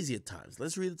crazy at times.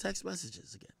 Let's read the text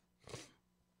messages again.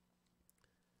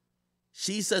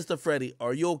 She says to Freddie,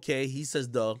 are you okay? He says,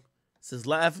 duh. Says,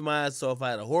 laughing my ass off.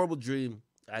 I had a horrible dream.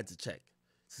 I had to check.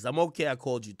 Says, I'm okay. I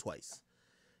called you twice.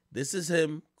 This is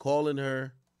him calling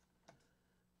her.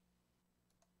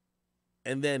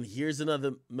 And then here's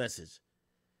another message.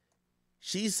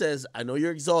 She says, I know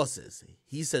you're exhausted.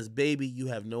 He says, baby, you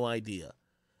have no idea.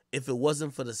 If it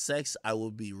wasn't for the sex, I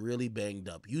would be really banged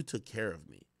up. You took care of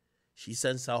me. She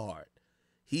sensed how hard.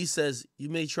 He says, you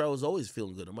made sure I was always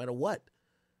feeling good, no matter what.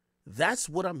 That's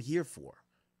what I'm here for.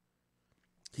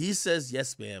 He says,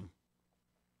 yes, ma'am.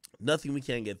 Nothing we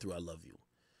can't get through. I love you.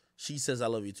 She says, I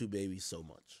love you too, baby, so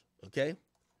much. Okay?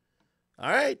 All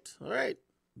right.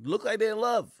 Look like they're in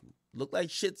love. Look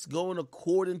like shit's going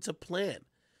according to plan.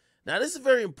 Now, this is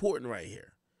very important right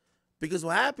here. Because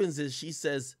what happens is she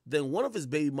says, then one of his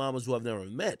baby mamas who I've never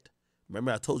met,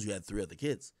 remember I told you he had 3 other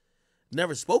kids,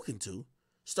 never spoken to,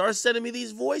 starts sending me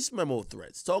these voice memo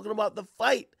threads talking about the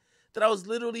fight that I was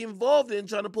literally involved in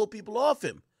trying to pull people off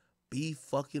him. Be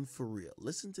fucking for real.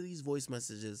 Listen to these voice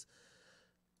messages.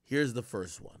 Here's the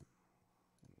first one.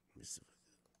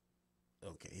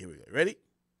 Okay, here we go. Ready?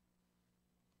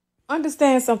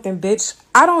 Understand something, bitch.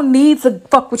 I don't need to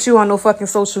fuck with you on no fucking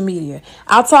social media.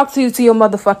 I'll talk to you to your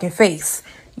motherfucking face.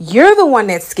 You're the one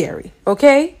that's scary,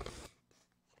 okay?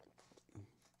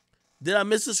 Did I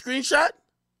miss a screenshot?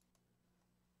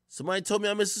 Somebody told me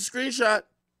I missed a screenshot.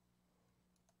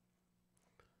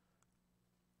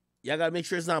 Y'all gotta make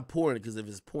sure it's not porn, because if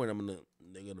it's porn,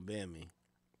 they're gonna ban me.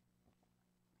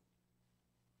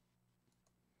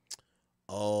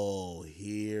 Oh,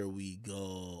 here we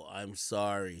go. I'm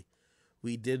sorry.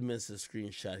 We did miss a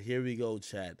screenshot. Here we go,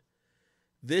 chat.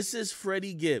 This is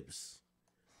Freddie Gibbs,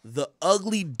 the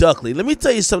ugly duckling. Let me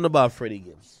tell you something about Freddie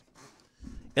Gibbs.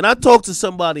 And I talked to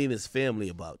somebody in his family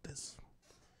about this.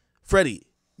 Freddie,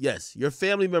 yes, your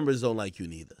family members don't like you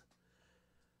neither.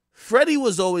 Freddie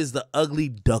was always the ugly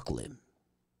duckling.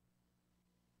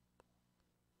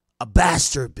 A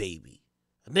bastard baby.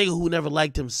 A nigga who never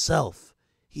liked himself.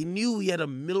 He knew he had a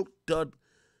milk dud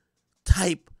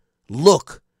type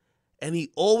look. And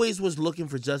he always was looking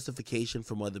for justification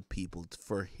from other people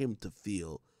for him to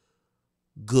feel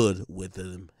good with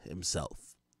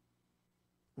himself.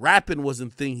 Rapping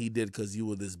wasn't a thing he did because you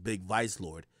were this big vice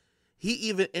lord. He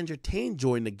even entertained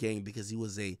joining the gang because he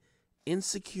was a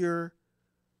insecure,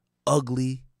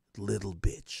 ugly little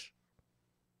bitch.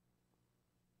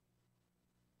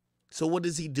 So what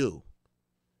does he do?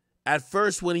 At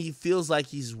first, when he feels like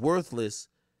he's worthless,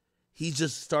 he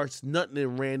just starts nutting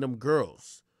in random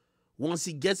girls. Once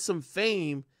he gets some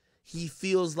fame, he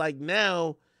feels like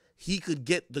now he could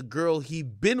get the girl he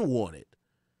been wanted.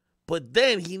 But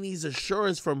then he needs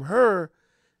assurance from her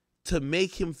to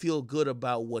make him feel good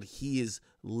about what he is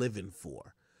living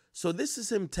for. So this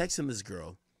is him texting this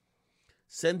girl,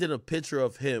 sending a picture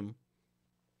of him,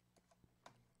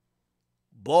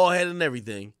 bald head and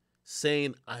everything,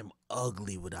 saying, I'm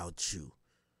ugly without you.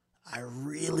 I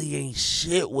really ain't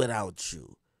shit without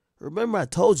you. Remember I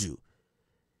told you,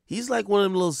 he's like one of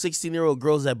them little 16-year-old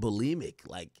girls that bulimic.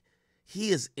 Like, he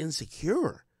is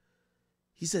insecure.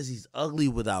 He says he's ugly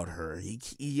without her.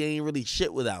 He ain't really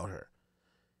shit without her.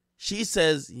 He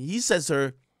says to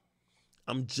her,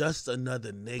 I'm just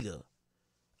another nigga.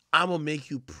 I'm going to make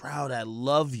you proud. I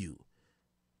love you.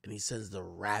 And he sends the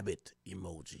rabbit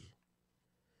emoji.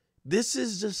 This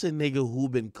is just a nigga who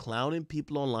been clowning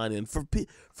people online. And for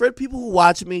people who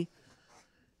watch me,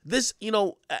 this, you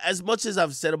know, as much as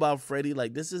I've said about Freddie,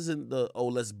 like, this isn't the, oh,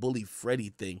 let's bully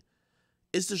Freddie thing.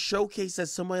 It's to showcase that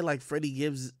somebody like Freddie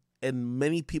Gibbs and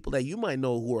many people that you might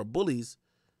know who are bullies,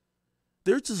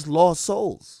 they're just lost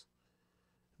souls.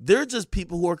 They're just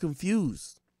people who are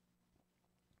confused.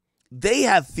 They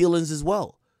have feelings as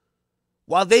well.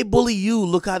 While they bully you,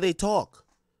 look how they talk.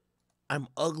 I'm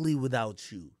ugly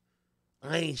without you.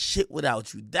 I ain't shit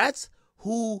without you. That's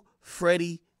who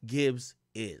Freddie Gibbs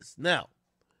is. Now,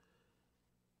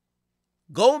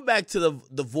 going back to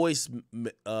the voice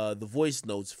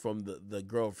notes from the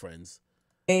girlfriends.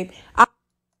 Babe,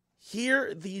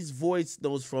 hear these voice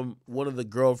notes from one of the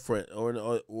girlfriend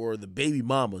or the baby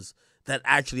mamas that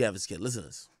actually have a kid. Listen to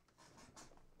this.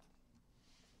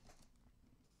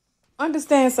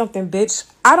 understand something, bitch.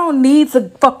 I don't need to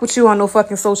fuck with you on no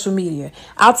fucking social media.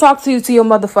 I'll talk to you to your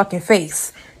motherfucking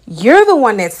face. You're the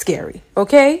one that's scary,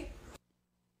 okay?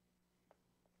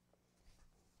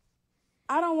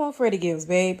 I don't want Freddie Gibbs,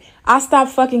 babe. I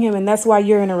stopped fucking him, and that's why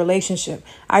you're in a relationship.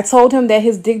 I told him that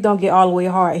his dick don't get all the way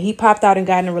hard. He popped out and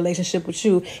got in a relationship with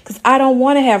you because I don't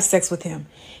want to have sex with him.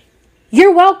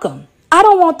 You're welcome. I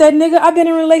don't want that nigga. I've been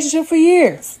in a relationship for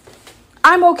years.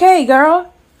 I'm okay,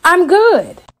 girl. I'm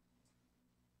good. The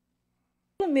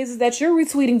problem is that you're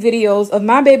retweeting videos of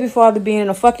my baby father being in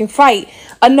a fucking fight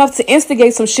enough to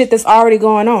instigate some shit that's already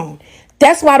going on.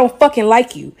 That's why I don't fucking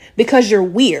like you, because you're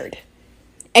weird.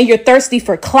 And you're thirsty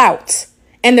for clout.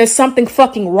 And there's something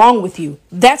fucking wrong with you.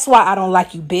 That's why I don't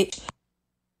like you, bitch.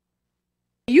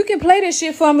 You can play this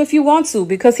shit for him if you want to,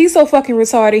 because he's so fucking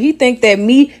retarded. He think that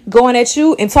me going at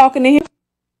you and talking to him,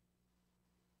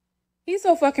 he's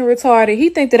so fucking retarded. He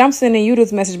think that I'm sending you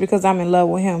this message because I'm in love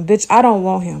with him. Bitch, I don't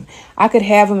want him. I could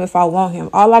have him if I want him.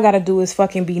 All I gotta do is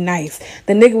fucking be nice.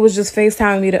 The nigga was just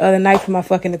FaceTiming me the other night for my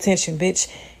fucking attention,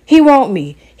 bitch. He want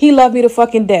me. He loved me to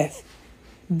fucking death.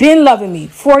 Been loving me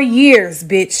for years,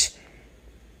 bitch.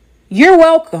 You're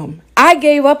welcome. I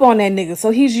gave up on that nigga,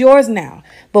 so he's yours now.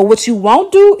 But what you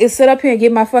won't do is sit up here and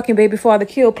get my fucking baby father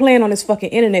killed playing on this fucking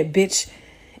internet, bitch.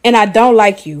 And I don't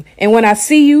like you. And when I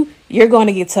see you, you're going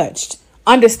to get touched.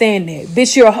 Understand that.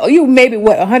 Bitch, you maybe,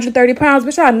 130 pounds?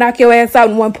 Bitch, I'll knock your ass out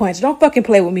in one punch. Don't fucking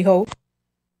play with me, ho.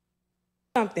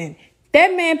 Something.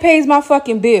 That man pays my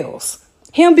fucking bills.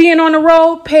 Him being on the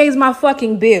road pays my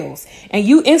fucking bills. And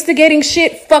you instigating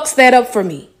shit fucks that up for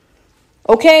me.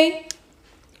 Okay?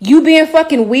 You being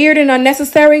fucking weird and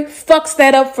unnecessary fucks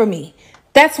that up for me.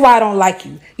 That's why I don't like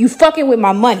you. You fucking with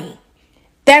my money.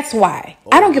 That's why.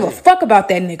 I don't give a fuck about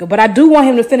that nigga, but I do want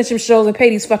him to finish his shows and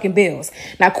pay these fucking bills.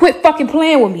 Now quit fucking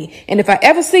playing with me. And if I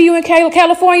ever see you in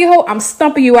California, ho, I'm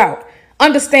stumping you out.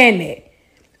 Understand that.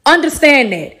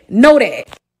 Understand that. Know that.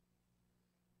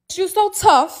 You so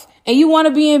tough and you want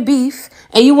to be in beef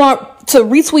and you want to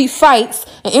retweet fights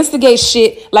and instigate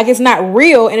shit like it's not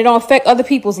real and it don't affect other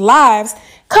people's lives.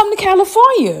 Come to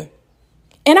California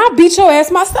and I'll beat your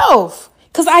ass myself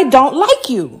because I don't like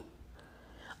you.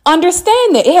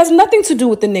 Understand that. It has nothing to do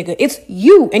with the nigga. It's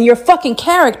you and your fucking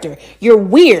character. You're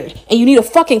weird and you need a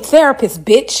fucking therapist,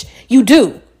 bitch. You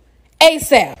do.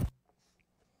 ASAP.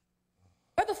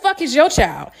 Where the fuck is your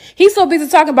child? He's so busy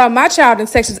talking about my child in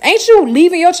sections. Ain't you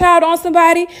leaving your child on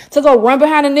somebody to go run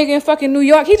behind a nigga in fucking New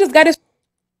York? He just got his...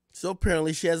 So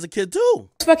apparently she has a kid too.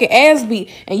 Fucking ass beat.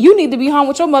 And you need to be home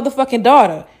with your motherfucking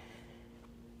daughter.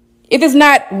 If it's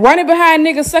not running behind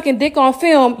niggas sucking dick on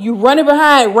film, you running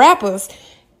behind rappers.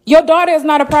 Your daughter is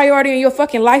not a priority in your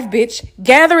fucking life, bitch.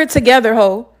 Gather it together,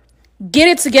 ho. Get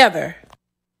it together.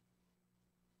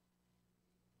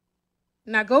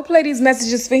 Now go play these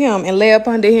messages for him and lay up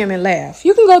under him and laugh.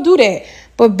 You can go do that.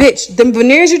 But bitch, them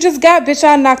veneers you just got, bitch,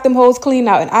 I knocked them hoes clean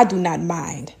out and I do not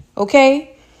mind.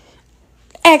 Okay?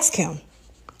 Ask him.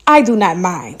 I do not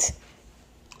mind.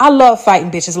 I love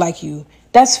fighting bitches like you.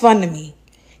 That's fun to me.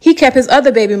 He kept his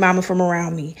other baby mama from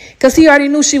around me because he already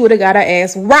knew she would have got her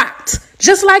ass rocked,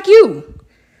 just like you.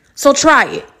 So try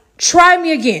it. Try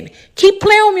me again. Keep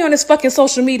playing with me on this fucking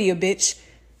social media, bitch.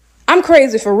 I'm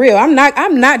crazy for real. I'm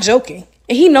not joking.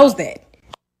 And he knows that.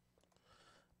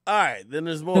 All right, then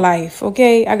there's more. Life,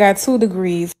 okay? I got 2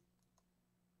 degrees.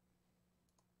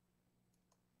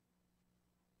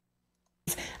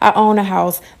 I own a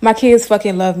house. My kids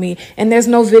fucking love me. And there's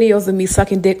no videos of me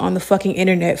sucking dick on the fucking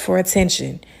internet for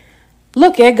attention.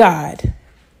 Look at God.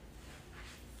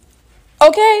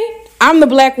 Okay? I'm the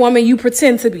black woman you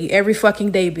pretend to be every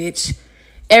fucking day, bitch.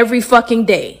 Every fucking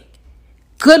day.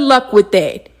 Good luck with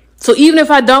that. So even if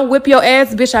I don't whip your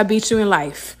ass, bitch, I beat you in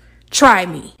life. Try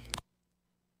me.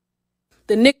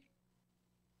 The nigga.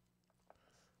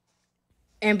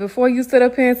 And before you sit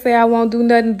up here and say I won't do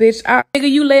nothing, bitch, nigga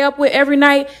you lay up with every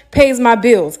night pays my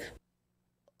bills.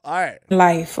 All right.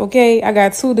 Life, okay? I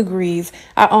got 2 degrees.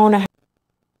 I own a house.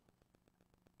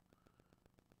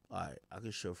 All right, I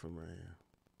can show from right here.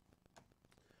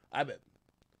 I bet.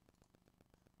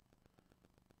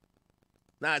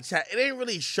 Nah, chat, it ain't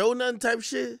really show nothing type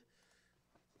shit.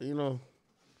 You know,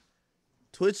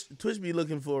 Twitch be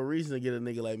looking for a reason to get a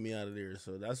nigga like me out of there.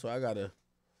 So that's why I gotta.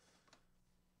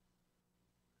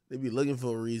 They be looking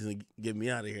for a reason to get me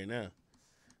out of here now.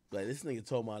 Like, this nigga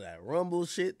talking about that Rumble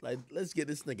shit. Like, let's get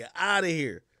this nigga out of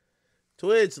here.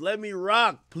 Twitch, let me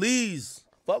rock, please.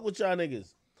 Fuck with y'all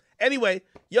niggas. Anyway,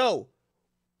 yo,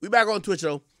 we back on Twitch,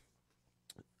 though.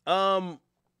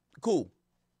 Cool.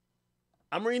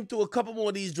 I'm reading through a couple more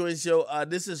of these joints, yo.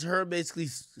 This is her basically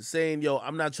saying, yo,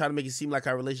 I'm not trying to make it seem like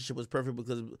our relationship was perfect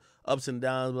because of ups and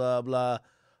downs, blah, blah.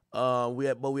 We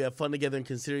had fun together and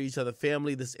consider each other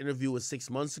family. This interview was 6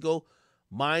 months ago.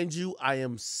 Mind you, I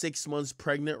am 6 months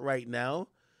pregnant right now.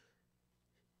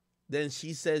 Then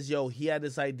she says, yo, he had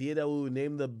this idea that we would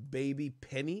name the baby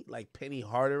Penny, like Penny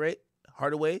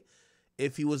Hardaway,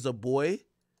 if he was a boy,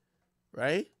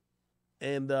 right?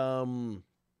 And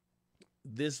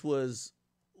this was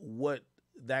what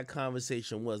that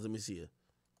conversation was. Let me see it.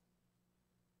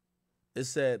 It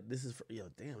said, this is, yo,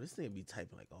 damn, this thing be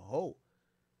typing like a hoe.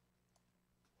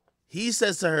 He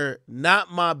says to her,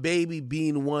 not my baby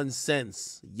being 1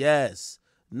 cent. Yes.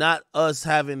 Not us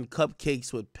having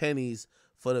cupcakes with pennies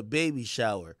for the baby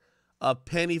shower. A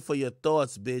penny for your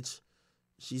thoughts, bitch.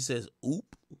 She says,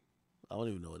 oop. I don't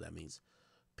even know what that means.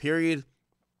 Period.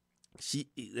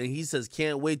 he says,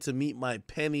 can't wait to meet my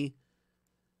penny.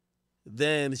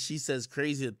 Then she says,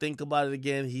 crazy to think about it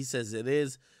again. He says, it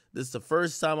is. This is the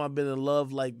first time I've been in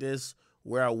love like this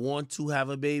where I want to have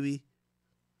a baby.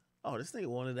 Oh, this nigga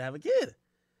wanted to have a kid.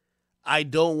 I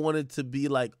don't want it to be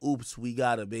like, oops, we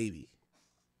got a baby.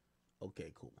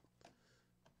 Okay, cool.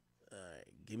 All right,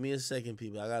 give me a second,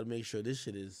 people. I got to make sure this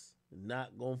shit is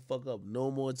not going to fuck up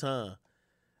no more time.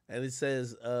 And it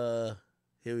says,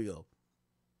 here we go.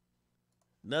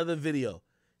 Another video.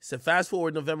 It said, fast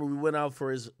forward November, we went out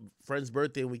for his friend's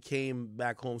birthday and we came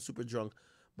back home super drunk.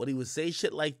 But he would say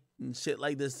shit like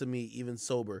this to me, even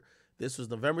sober. This was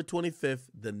November 25th,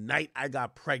 the night I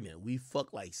got pregnant. We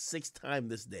fucked like 6 times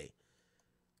this day.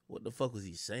 What the fuck was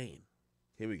he saying?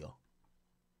 Here we go.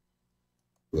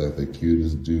 Like the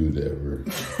cutest dude ever.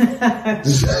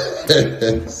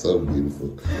 So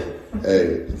beautiful.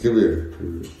 Hey, come here.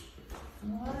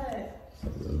 What? I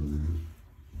love you.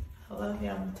 I love you.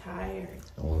 I'm tired.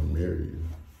 I want to marry you.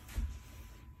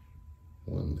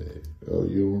 One day. Oh,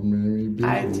 you want to marry me?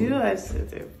 I do. I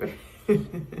said it.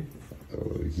 I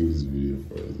want to keep this video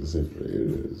for us.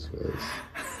 It's for it.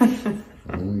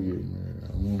 I want to get married.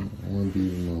 I want to be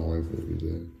with my wife every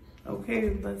day. Okay,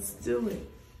 let's do it.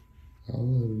 I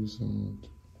love you so much.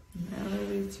 I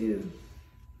love you too.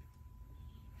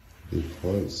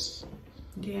 Because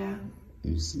Yeah.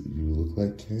 you look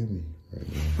like Cammy right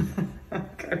now. I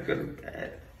gotta go to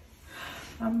bed.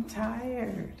 I'm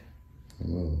tired. I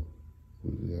know.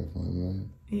 You got a fun night?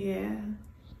 Yeah.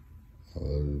 I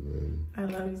love you, baby.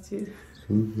 I love you too.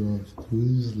 Could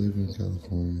we just live in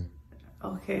California?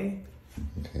 Okay.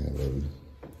 Okay, I love you.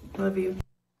 Love you.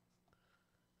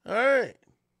 All right.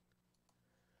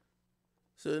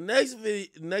 So the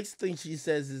next thing she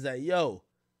says is that, yo,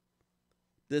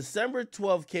 December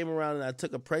 12th came around and I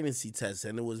took a pregnancy test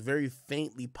and it was very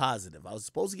faintly positive. I was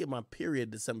supposed to get my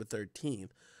period December 13th,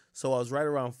 so I was right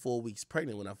around 4 weeks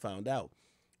pregnant when I found out.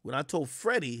 When I told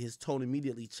Freddie, his tone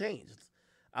immediately changed.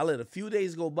 I let a few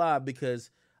days go by because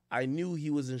I knew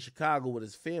he was in Chicago with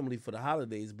his family for the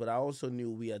holidays, but I also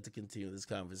knew we had to continue this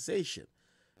conversation.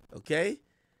 Okay?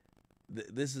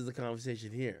 This is the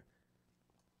conversation here.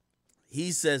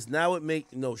 He says,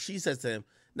 she says to him,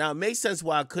 now it makes sense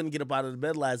why I couldn't get up out of the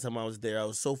bed last time I was there. I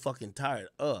was so fucking tired.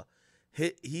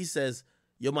 He says,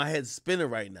 yo, my head's spinning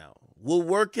right now. We'll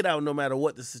work it out no matter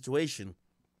what the situation.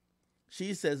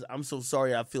 She says, I'm so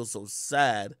sorry. I feel so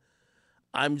sad.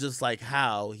 I'm just like,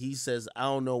 how? He says, I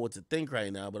don't know what to think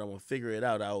right now, but I'm going to figure it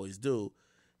out. I always do.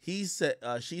 She says,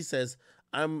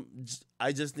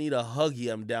 I just need a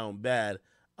huggy. I'm down bad.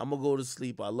 I'm going to go to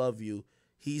sleep. I love you.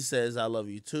 He says, I love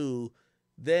you too.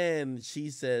 Then she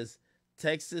says,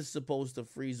 Texas supposed to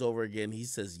freeze over again. He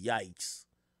says, yikes.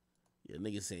 Yeah,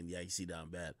 nigga saying yikes, he down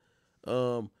bad.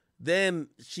 Then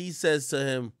she says to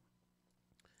him,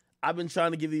 I've been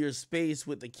trying to give you your space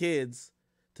with the kids,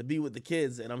 to be with the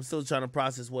kids, and I'm still trying to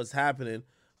process what's happening.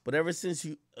 But ever since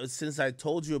I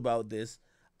told you about this,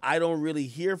 I don't really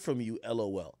hear from you,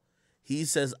 LOL. He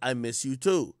says, I miss you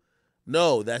too.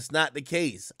 No, that's not the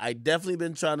case. I definitely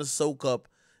been trying to soak up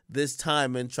this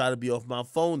time and try to be off my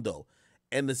phone though.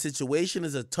 And the situation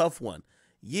is a tough one.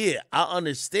 Yeah, I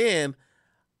understand.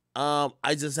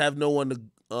 I just have no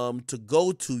one to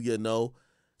go to, you know.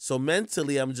 So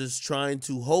mentally, I'm just trying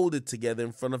to hold it together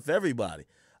in front of everybody.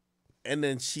 And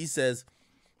then she says,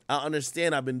 I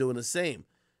understand. I've been doing the same.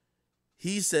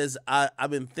 He says, I've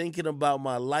been thinking about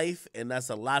my life, and that's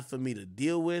a lot for me to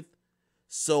deal with.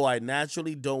 So I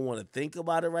naturally don't want to think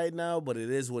about it right now, but it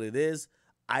is what it is.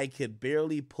 I could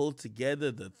barely pull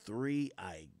together the 3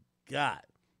 I got.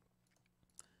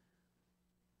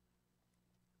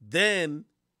 Then,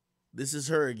 this is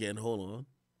her again. Hold on.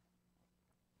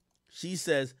 She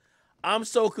says, I'm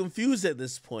so confused at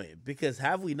this point because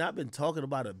have we not been talking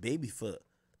about a baby for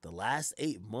the last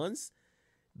 8 months?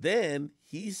 Then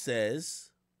he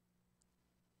says,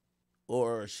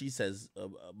 or she says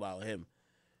about him,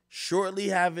 shortly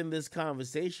having this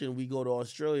conversation, we go to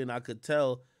Australia and I could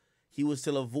tell he was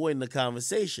still avoiding the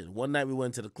conversation. One night we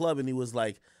went to the club and he was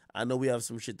like, I know we have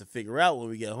some shit to figure out when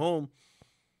we get home.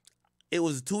 It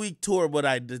was a 2-week tour, but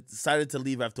I decided to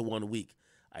leave after 1 week.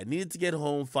 I needed to get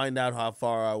home, find out how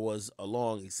far I was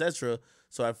along, etc.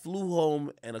 So I flew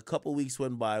home, and a couple weeks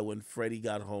went by when Freddie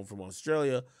got home from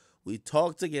Australia. We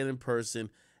talked again in person,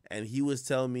 and he was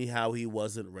telling me how he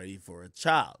wasn't ready for a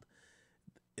child.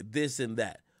 This and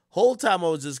that. Whole time I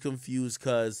was just confused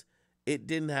because it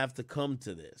didn't have to come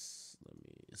to this. Let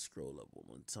me scroll up one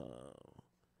more time.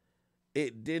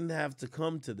 It didn't have to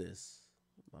come to this.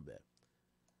 My bad.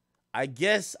 I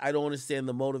guess I don't understand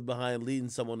the motive behind leading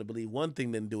someone to believe one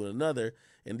thing then doing another.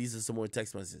 And these are some more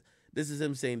text messages. This is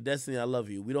him saying, Destiny, I love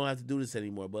you. We don't have to do this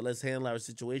anymore, but let's handle our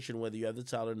situation whether you have the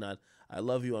child or not. I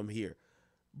love you. I'm here.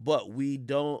 But we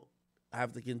don't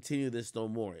have to continue this no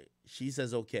more. She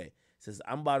says, okay. Says,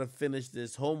 I'm about to finish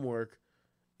this homework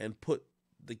and put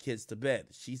the kids to bed.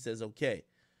 She says, okay.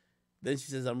 Then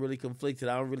she says, I'm really conflicted.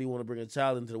 I don't really want to bring a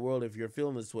child into the world if you're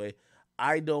feeling this way.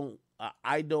 I don't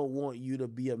want you to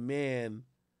be a man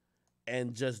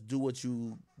and just do what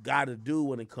you got to do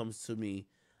when it comes to me.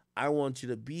 I want you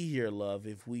to be here, love.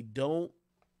 If we don't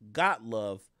got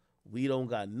love, we don't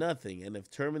got nothing. And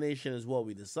if termination is what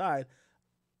we decide,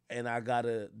 and I got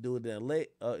to do it in LA,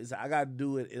 I got to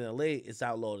do it in LA, it's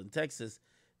outlawed in Texas.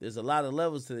 There's a lot of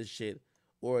levels to this shit.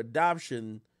 Or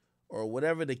adoption, or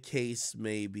whatever the case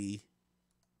may be.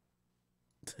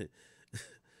 I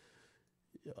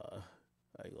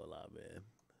ain't gonna lie, man.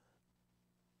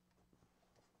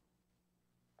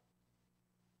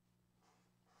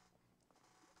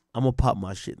 I'm gonna pop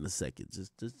my shit in a second.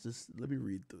 Just let me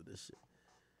read through this shit.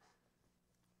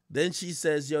 Then she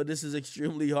says, yo, this is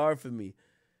extremely hard for me.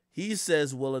 He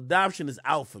says, well, adoption is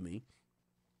out for me.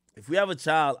 If we have a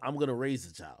child, I'm gonna raise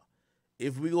the child.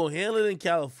 If we gonna handle it in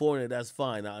California, that's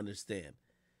fine. I understand.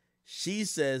 She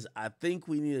says, I think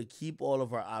we need to keep all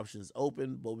of our options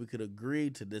open, but we could agree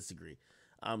to disagree.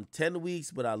 I'm 10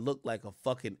 weeks, but I look like a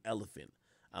fucking elephant.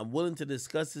 I'm willing to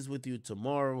discuss this with you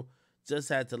tomorrow. Just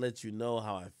had to let you know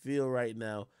how I feel right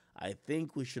now. I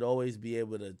think we should always be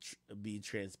able to be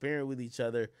transparent with each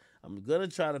other. I'm going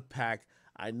to try to pack.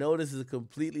 I know this is a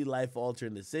completely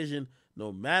life-altering decision.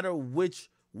 No matter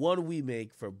which one we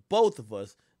make for both of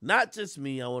us, not just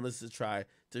me, I want us to try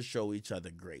to show each other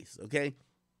grace, okay?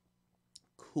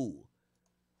 Cool.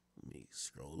 Let me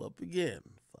scroll up again.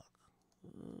 Fuck.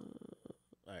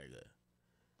 All right, good.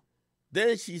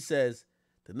 Then she says,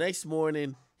 the next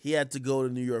morning, he had to go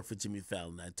to New York for Jimmy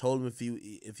Fallon. I told him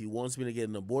if he wants me to get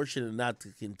an abortion and not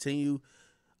to continue,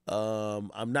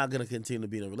 I'm not going to continue to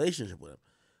be in a relationship with him.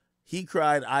 He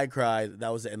cried, I cried.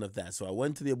 That was the end of that. So I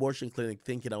went to the abortion clinic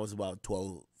thinking I was about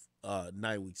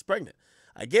 9 weeks pregnant.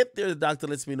 I get there, the doctor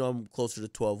lets me know I'm closer to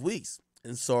 12 weeks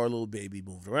and saw our little baby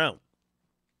moving around.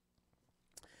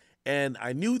 And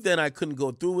I knew then I couldn't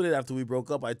go through with it. After we broke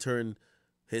up, I turned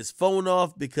his phone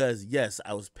off because, yes,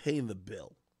 I was paying the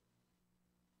bill.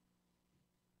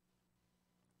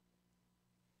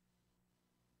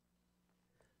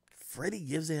 Freddie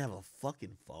Gibbs didn't have a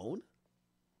fucking phone?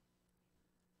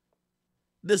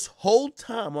 This whole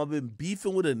time I've been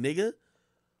beefing with a nigga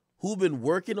who been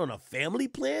working on a family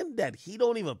plan that he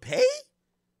don't even pay?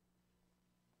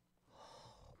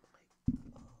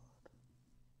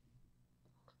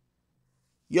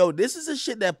 Yo, this is the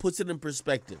shit that puts it in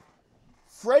perspective.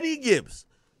 Freddie Gibbs,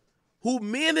 who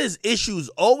me and his issues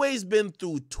always been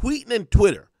through tweeting and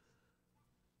Twitter.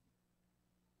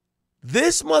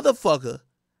 This motherfucker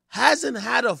hasn't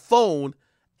had a phone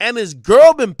and his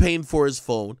girl been paying for his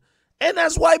phone, and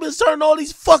that's why he been starting all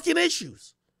these fucking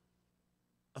issues.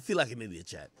 I feel like an idiot,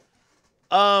 chat.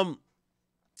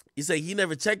 He said he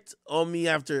never checked on me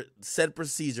after said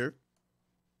procedure,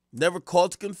 never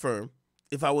called to confirm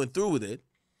if I went through with it.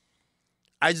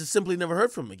 I just simply never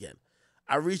heard from him again.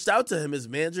 I reached out to him, his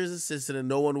manager's assistant, and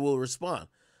no one will respond.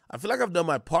 I feel like I've done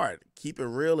my part. Keep it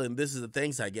real, and this is the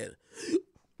thanks I get.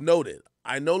 Noted.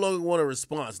 I no longer want a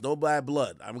response. No bad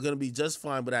blood. I'm going to be just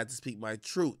fine, but I have to speak my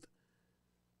truth.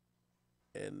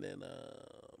 And then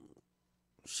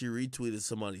she retweeted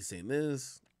somebody saying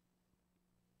this.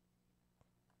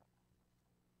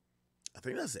 I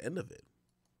think that's the end of it.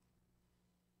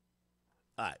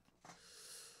 All right.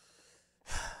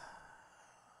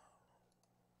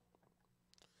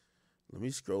 Let me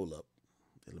scroll up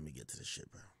and let me get to the shit,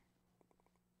 bro.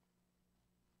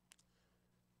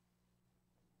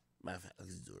 Matter of fact,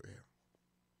 let's do it here.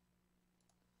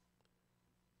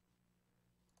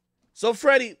 So,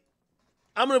 Freddie,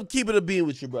 I'm going to keep it a bean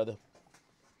with you, brother.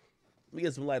 Let me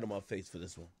get some light on my face for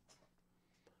this one.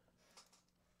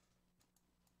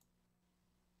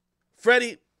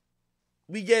 Freddie,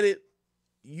 we get it.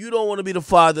 You don't want to be the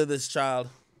father of this child.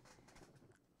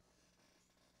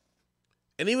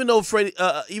 And even though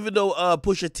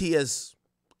Pusha T has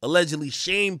allegedly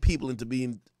shamed people into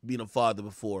being a father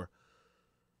before,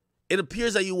 it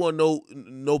appears that you want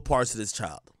no parts of this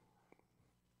child.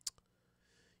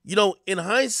 You know, in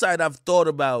hindsight, I've thought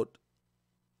about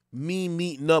me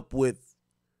meeting up with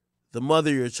the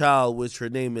mother of your child, which her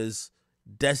name is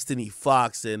Destiny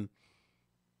Fox, and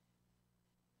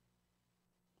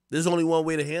there's only one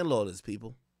way to handle all this,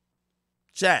 people.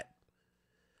 Chat.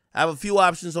 I have a few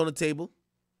options on the table.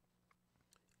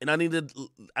 And I need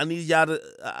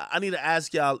to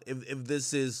ask y'all if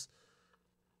this is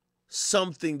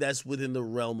something that's within the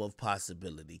realm of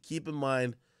possibility. Keep in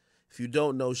mind, if you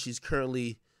don't know, she's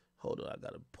currently, hold on, I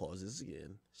gotta pause this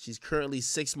again. She's currently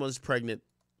 6 months pregnant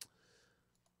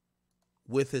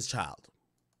with his child.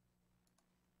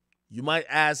 You might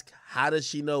ask, how does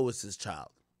she know it's his child?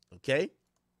 Okay,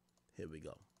 here we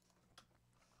go.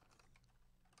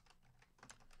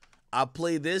 I'll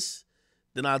play this,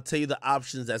 then I'll tell you the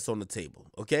options that's on the table,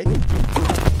 okay?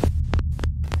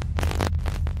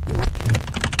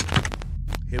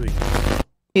 Here we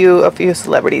go. A few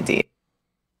celebrity DMs.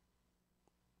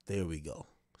 There we go.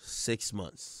 6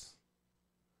 months.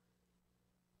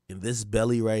 In this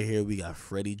belly right here, we got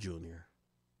Freddie Jr.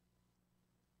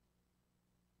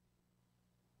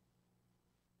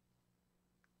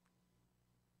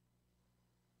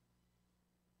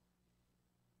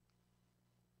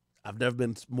 I've never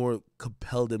been more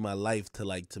compelled in my life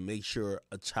to make sure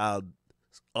a child's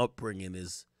upbringing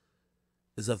is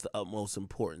of the utmost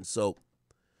importance. So,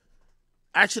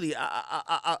 actually,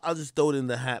 I'll just throw it in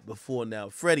the hat before now.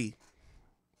 Freddie,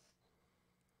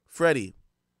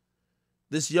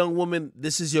 this young woman,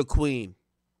 this is your queen.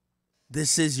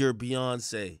 This is your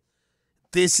Beyonce.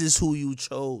 This is who you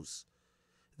chose.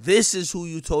 This is who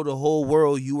you told the whole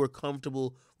world you were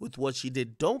comfortable with what she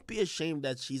did. Don't be ashamed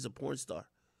that she's a porn star.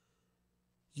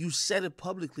 You said it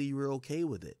publicly, you were okay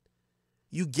with it.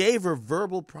 You gave her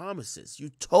verbal promises. You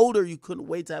told her you couldn't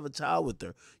wait to have a child with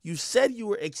her. You said you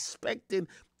were expecting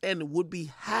and would be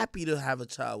happy to have a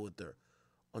child with her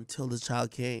until the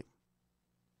child came.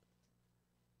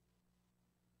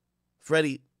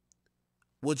 Freddie,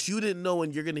 what you didn't know,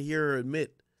 and you're going to hear her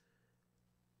admit,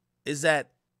 is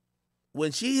that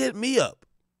when she hit me up,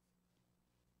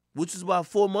 which was about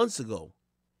 4 months ago,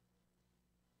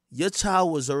 your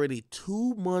child was already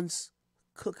 2 months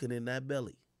cooking in that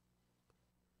belly.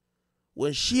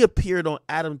 When she appeared on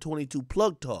Adam 22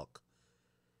 Plug Talk,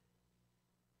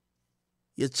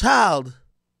 your child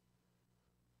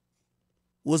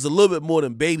was a little bit more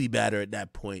than baby batter at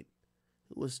that point.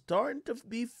 It was starting to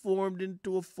be formed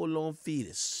into a full-on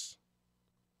fetus.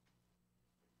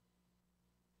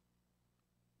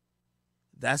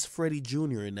 That's Freddie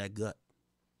Jr. in that gut.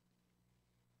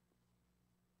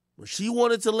 When she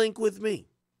wanted to link with me,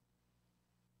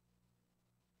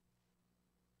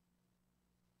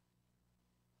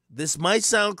 this might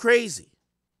sound crazy,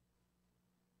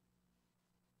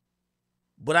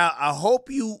 but I hope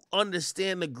you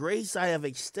understand the grace I have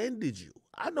extended you.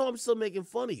 I know I'm still making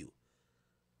fun of you.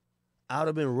 I would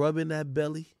have been rubbing that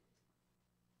belly.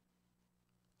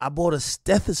 I bought a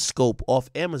stethoscope off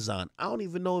Amazon. I don't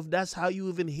even know if that's how you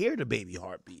even hear the baby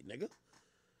heartbeat, nigga.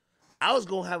 I was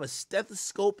going to have a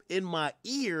stethoscope in my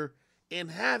ear and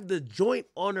have the joint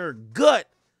on her gut.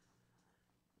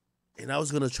 And I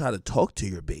was going to try to talk to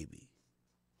your baby.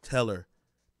 Tell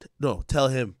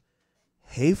him,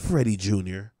 hey, Freddie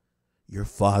Jr., your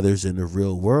father's in the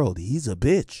real world. He's a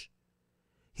bitch.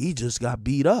 He just got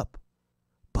beat up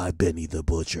by Benny the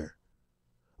Butcher,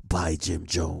 by Jim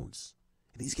Jones.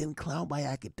 And he's getting clowned by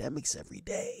Akademiks every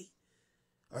day.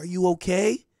 Are you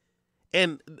okay?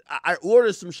 And I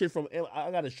ordered some shit from,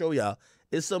 I got to show y'all.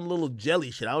 It's some little jelly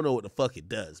shit. I don't know what the fuck it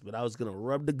does, but I was going to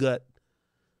rub the gut.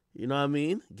 You know what I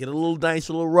mean? Get a little nice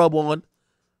little rub on.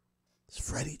 It's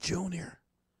Freddie Jr. I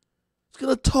was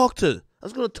going to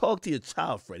talk to your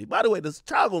child, Freddie. By the way, this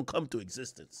child going to come to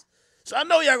existence. So I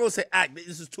know y'all going to say,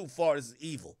 this is too far. This is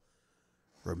evil.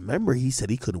 Remember, he said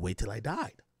he couldn't wait till I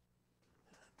died.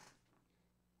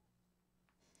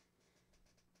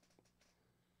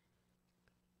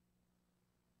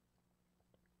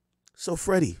 So,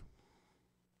 Freddie,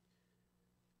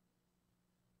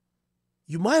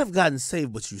 you might have gotten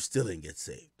saved, but you still didn't get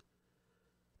saved.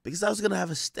 Because I was going to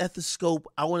have a stethoscope.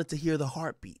 I wanted to hear the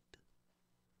heartbeat.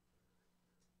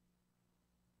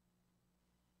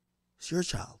 It's your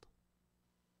child.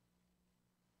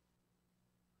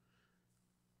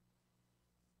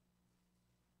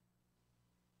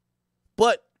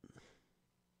 But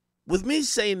with me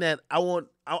saying that, I want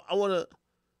to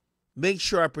make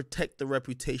sure I protect the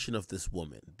reputation of this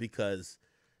woman because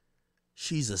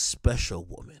she's a special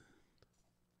woman.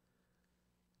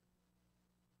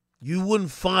 You wouldn't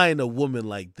find a woman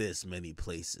like this many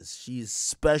places. She is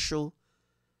special.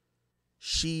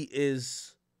 She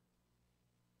is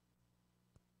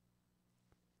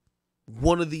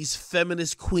one of these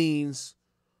feminist queens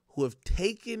who have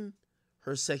taken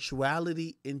her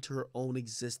sexuality into her own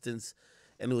existence,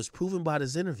 and it was proven by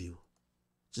this interview.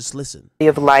 Just listen.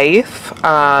 Of life,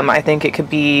 I think it could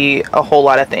be a whole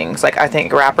lot of things. Like, I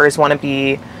think rappers want to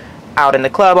be out in the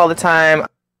club all the time.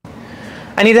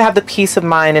 I need to have the peace of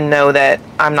mind and know that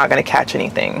I'm not going to catch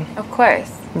anything. Of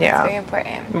course. Yeah. It's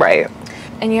very important. Right.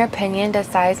 In your opinion, does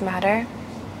size matter?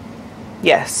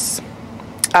 Yes.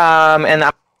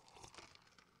 And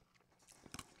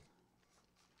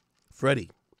Freddie,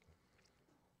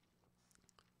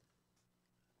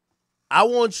 I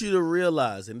want you to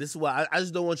realize, and this is why I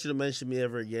just don't want you to mention me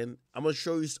ever again. I'm gonna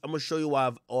show you why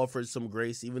I've offered some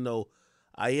grace, even though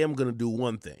I am gonna do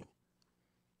one thing.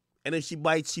 And if she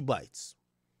bites, she bites.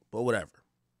 But whatever.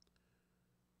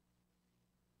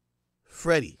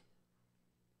 Freddie.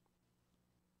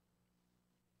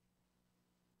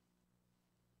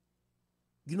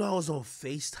 You know, I was on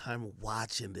FaceTime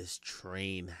watching this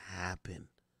train happen.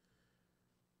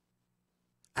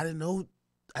 I didn't know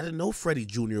Freddie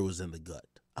Jr. was in the gut.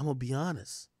 I'm going to be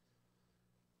honest.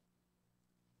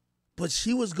 But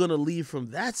she was going to leave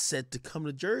from that set to come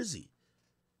to Jersey.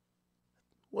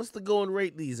 What's the going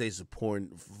rate these days for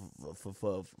porn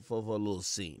for a little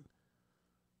scene?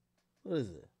 What is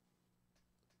it?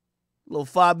 Little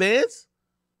 5 bands?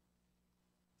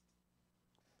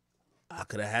 I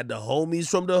could have had the homies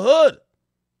from the hood.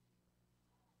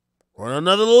 Or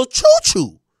another little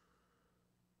choo-choo.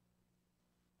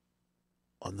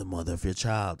 On the mother of your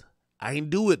child. I ain't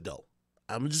do it, though.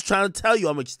 I'm just trying to tell you,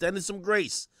 I'm extending some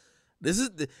grace. This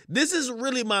is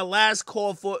really my last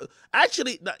call for...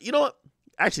 Actually, you know what?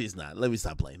 Actually, it's not. Let me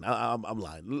stop playing. I'm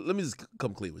lying. Let me just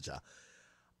come clean with y'all.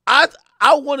 I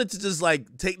wanted to just,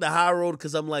 like, take the high road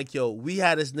because I'm like, yo, we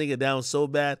had this nigga down so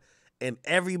bad, and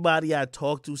everybody I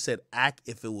talked to said, Ak,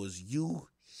 if it was you,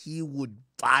 he would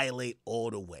violate all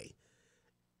the way.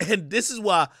 And this is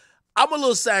why I'm a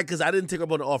little sad because I didn't take her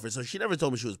up on the offer, so she never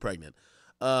told me she was pregnant.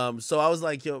 So I was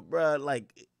like, yo, bro,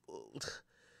 like,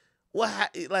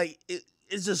 what? Like,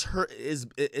 it's just her.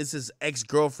 It's his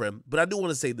ex-girlfriend. But I do want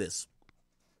to say this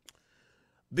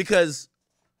because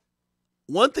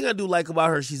one thing I do like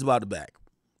about her, she's about the bag.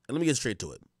 And let me get straight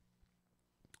to it.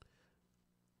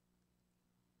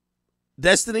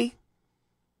 Destiny,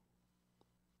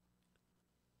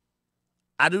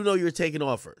 I do know you're taking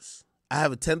offers. I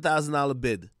have a $10,000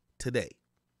 bid today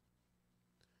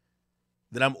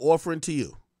that I'm offering to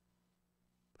you.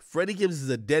 Freddie Gibbs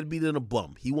is a deadbeat and a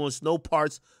bum. He wants no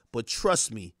parts, but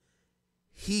trust me,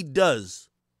 he does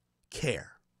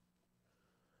care.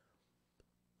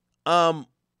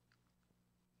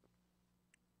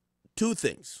 Two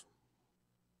things.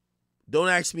 Don't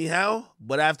ask me how,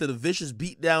 but after the vicious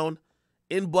beatdown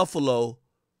in Buffalo,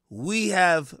 we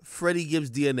have Freddie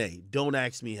Gibbs DNA. Don't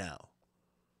ask me how.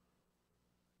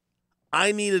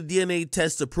 I need a DNA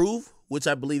test to prove, which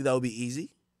I believe that would be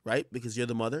easy, right? Because you're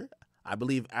the mother. I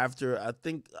believe after, I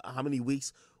think, how many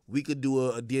weeks, we could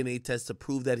do a DNA test to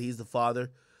prove that he's the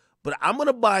father. But I'm going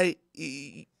to buy,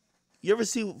 you ever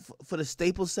see for the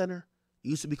Staples Center? It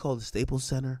used to be called the Staples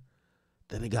Center.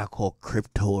 Then it got called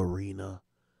Crypto Arena.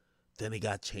 Then it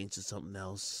got changed to something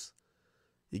else.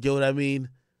 You get what I mean?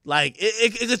 Like,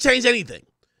 it could change anything.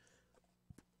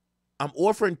 I'm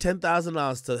offering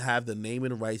 $10,000 to have the name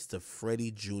and rights to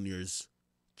Freddie Jr.'s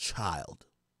child.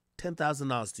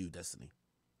 $10,000 to you, Destiny.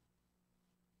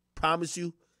 Promise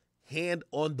you, hand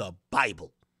on the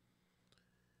Bible.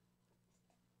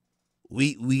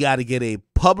 We got to get a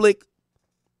public.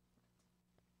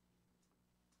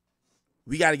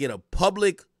 We got to get a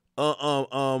public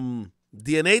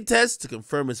DNA test to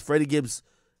confirm it's Freddie Gibbs'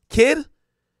 kid.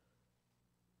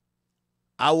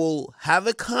 I will have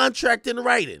a contract in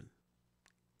writing.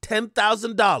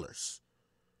 $10,000.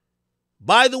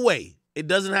 By the way, it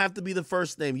doesn't have to be the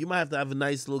first name. You might have to have a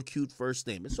nice little cute first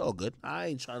name. It's all good. I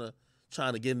ain't trying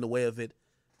to get in the way of it.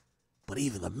 But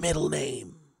even the middle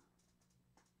name.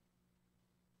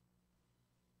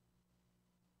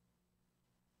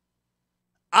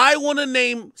 I want to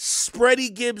name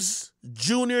Spreadie Gibbs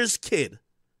Jr.'s kid.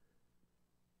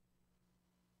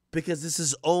 Because this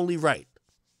is only right.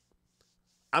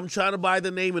 I'm trying to buy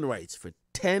the naming rights for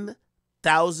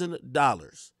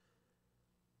 $10,000.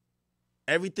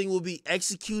 Everything will be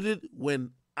executed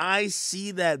when I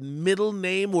see that middle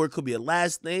name, or it could be a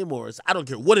last name, or I don't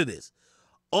care what it is,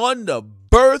 on the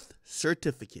birth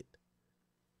certificate.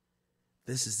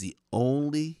 This is the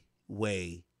only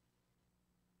way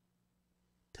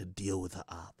to deal with the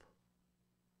op.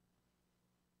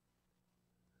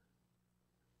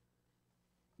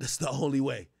 This is the only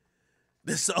way.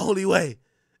 This is the only way.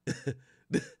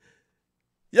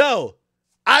 Yo,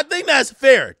 I think that's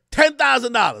fair.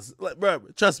 $10,000. Bro,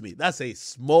 trust me, that's a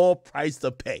small price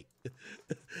to pay.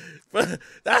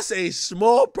 That's a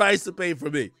small price to pay for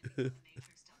me.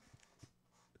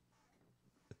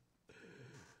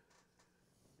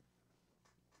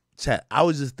 Chat, I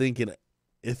was just thinking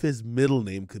if his middle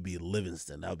name could be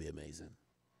Livingston, that would be amazing.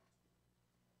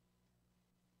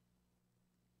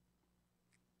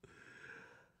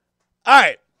 All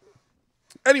right.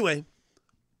 Anyway,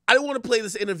 I didn't want to play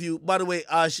this interview. By the way,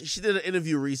 she did an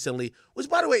interview recently, which,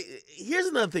 by the way, here's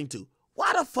another thing, too.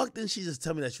 Why the fuck didn't she just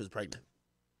tell me that she was pregnant?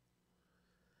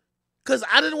 Because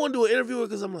I didn't want to do an interview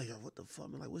because I'm like, yo, what the fuck?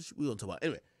 I'm like, what we going to talk about?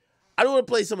 Anyway, I don't want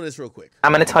to play some of this real quick.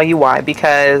 I'm going to tell you why,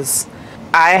 because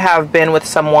I have been with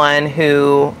someone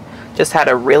who just had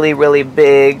a really, really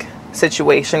big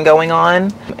situation going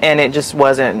on, and it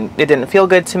didn't feel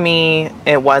good to me.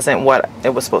 It wasn't what it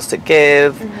was supposed to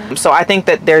give. Mm-hmm. So I think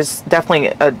that there's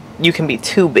definitely you can be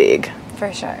too big.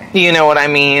 For sure. You know what I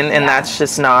mean? And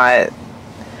that's not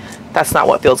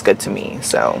what feels good to me.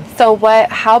 So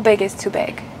how big is too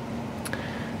big?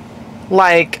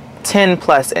 Like 10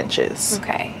 plus inches.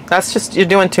 Okay. That's just, you're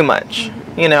doing too much,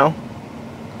 you know?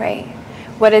 Right.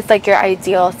 What is like your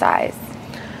ideal size?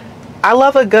 I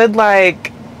love a good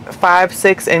like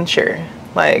 5-6 incher,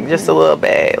 like just a little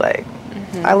bit, like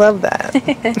I love that.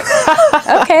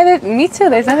 Okay, me too.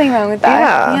 There's nothing wrong with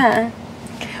that. Yeah.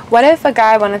 What if a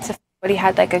guy wanted to, but he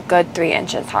had like a good 3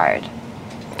 inches hard?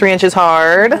 3 inches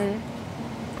hard?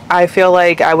 I feel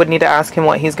like I would need to ask him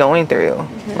what he's going through.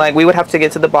 Like we would have to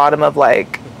get to the bottom of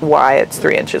like why it's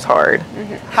 3 inches hard.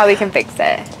 How we can fix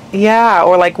it. Yeah,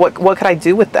 or like what could I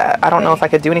do with that? I don't know if I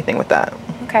could do anything with that.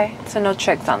 Okay, so no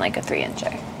tricks on like a 3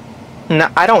 incher. No,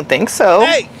 I don't think so.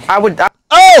 Hey!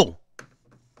 Oh!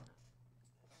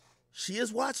 She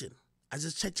is watching. I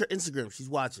just checked her Instagram. She's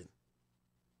watching.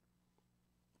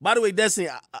 By the way, Destiny,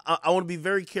 I want to be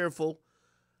very careful.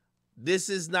 This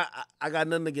is not, I got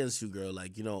nothing against you, girl.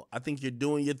 Like, you know, I think you're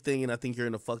doing your thing, and I think you're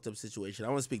in a fucked up situation. I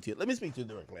want to speak to you. Let me speak to you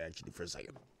directly, actually, for a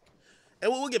second.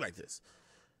 And we'll get back to this.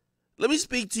 Let me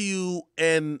speak to you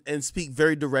and speak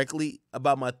very directly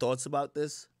about my thoughts about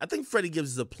this. I think Freddie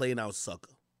Gibbs is a plain-out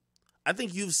sucker. I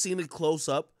think you've seen it close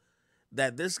up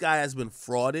that this guy has been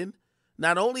frauding.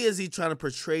 Not only is he trying to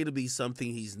portray to be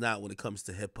something he's not when it comes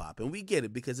to hip-hop, and we get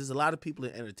it because there's a lot of people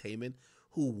in entertainment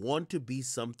who want to be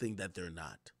something that they're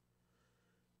not.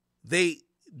 They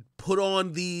put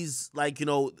on these, like, you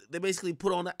know, they basically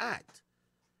put on an act.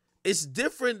 It's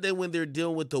different than when they're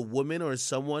dealing with a woman or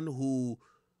someone who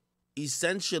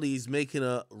essentially is making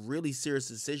a really serious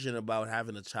decision about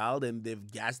having a child, and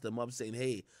they've gassed them up saying,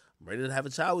 hey, I'm ready to have a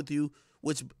child with you,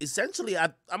 which essentially,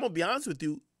 I'm going to be honest with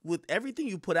you, with everything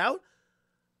you put out,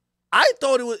 I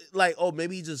thought it was like, oh,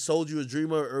 maybe he just sold you a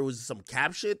dream or it was some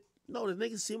cap shit. No, the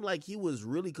nigga seemed like he was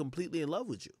really completely in love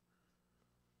with you.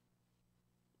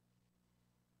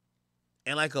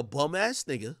 And like a bum-ass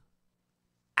nigga,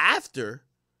 after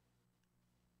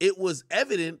it was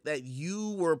evident that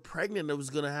you were pregnant and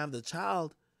was going to have the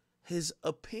child, his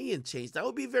opinion changed. That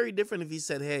would be very different if he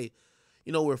said, hey,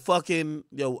 you know, we're fucking,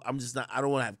 yo, I don't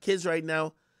want to have kids right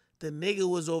now. The nigga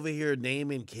was over here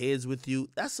naming kids with you.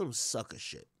 That's some sucker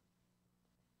shit.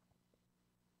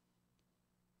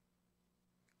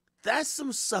 That's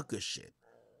some sucker shit.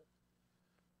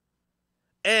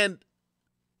 And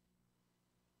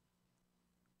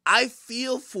I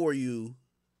feel for you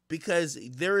because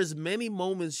there is many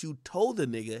moments you told the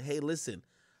nigga, hey, listen,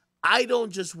 I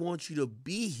don't just want you to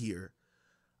be here.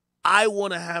 I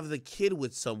want to have the kid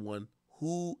with someone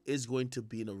who is going to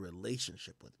be in a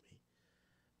relationship with me.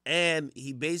 And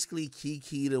he basically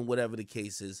keyed and whatever the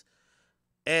case is.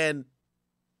 And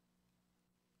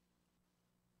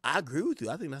I agree with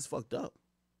you. I think that's fucked up.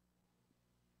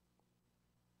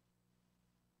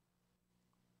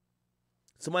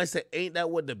 Somebody said, ain't that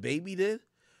what the baby did?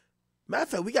 Matter of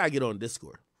fact, we got to get on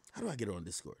Discord. How do I get on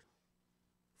Discord?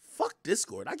 Fuck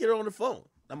Discord. I get her on the phone.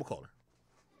 I'm going to call her.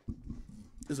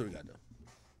 This is what we got to do.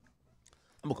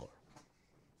 I'm going to call her.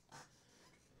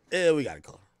 Yeah, we got to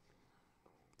call her.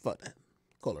 Fuck that.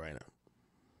 Call her right now.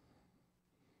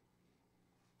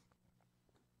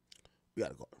 We got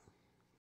to call.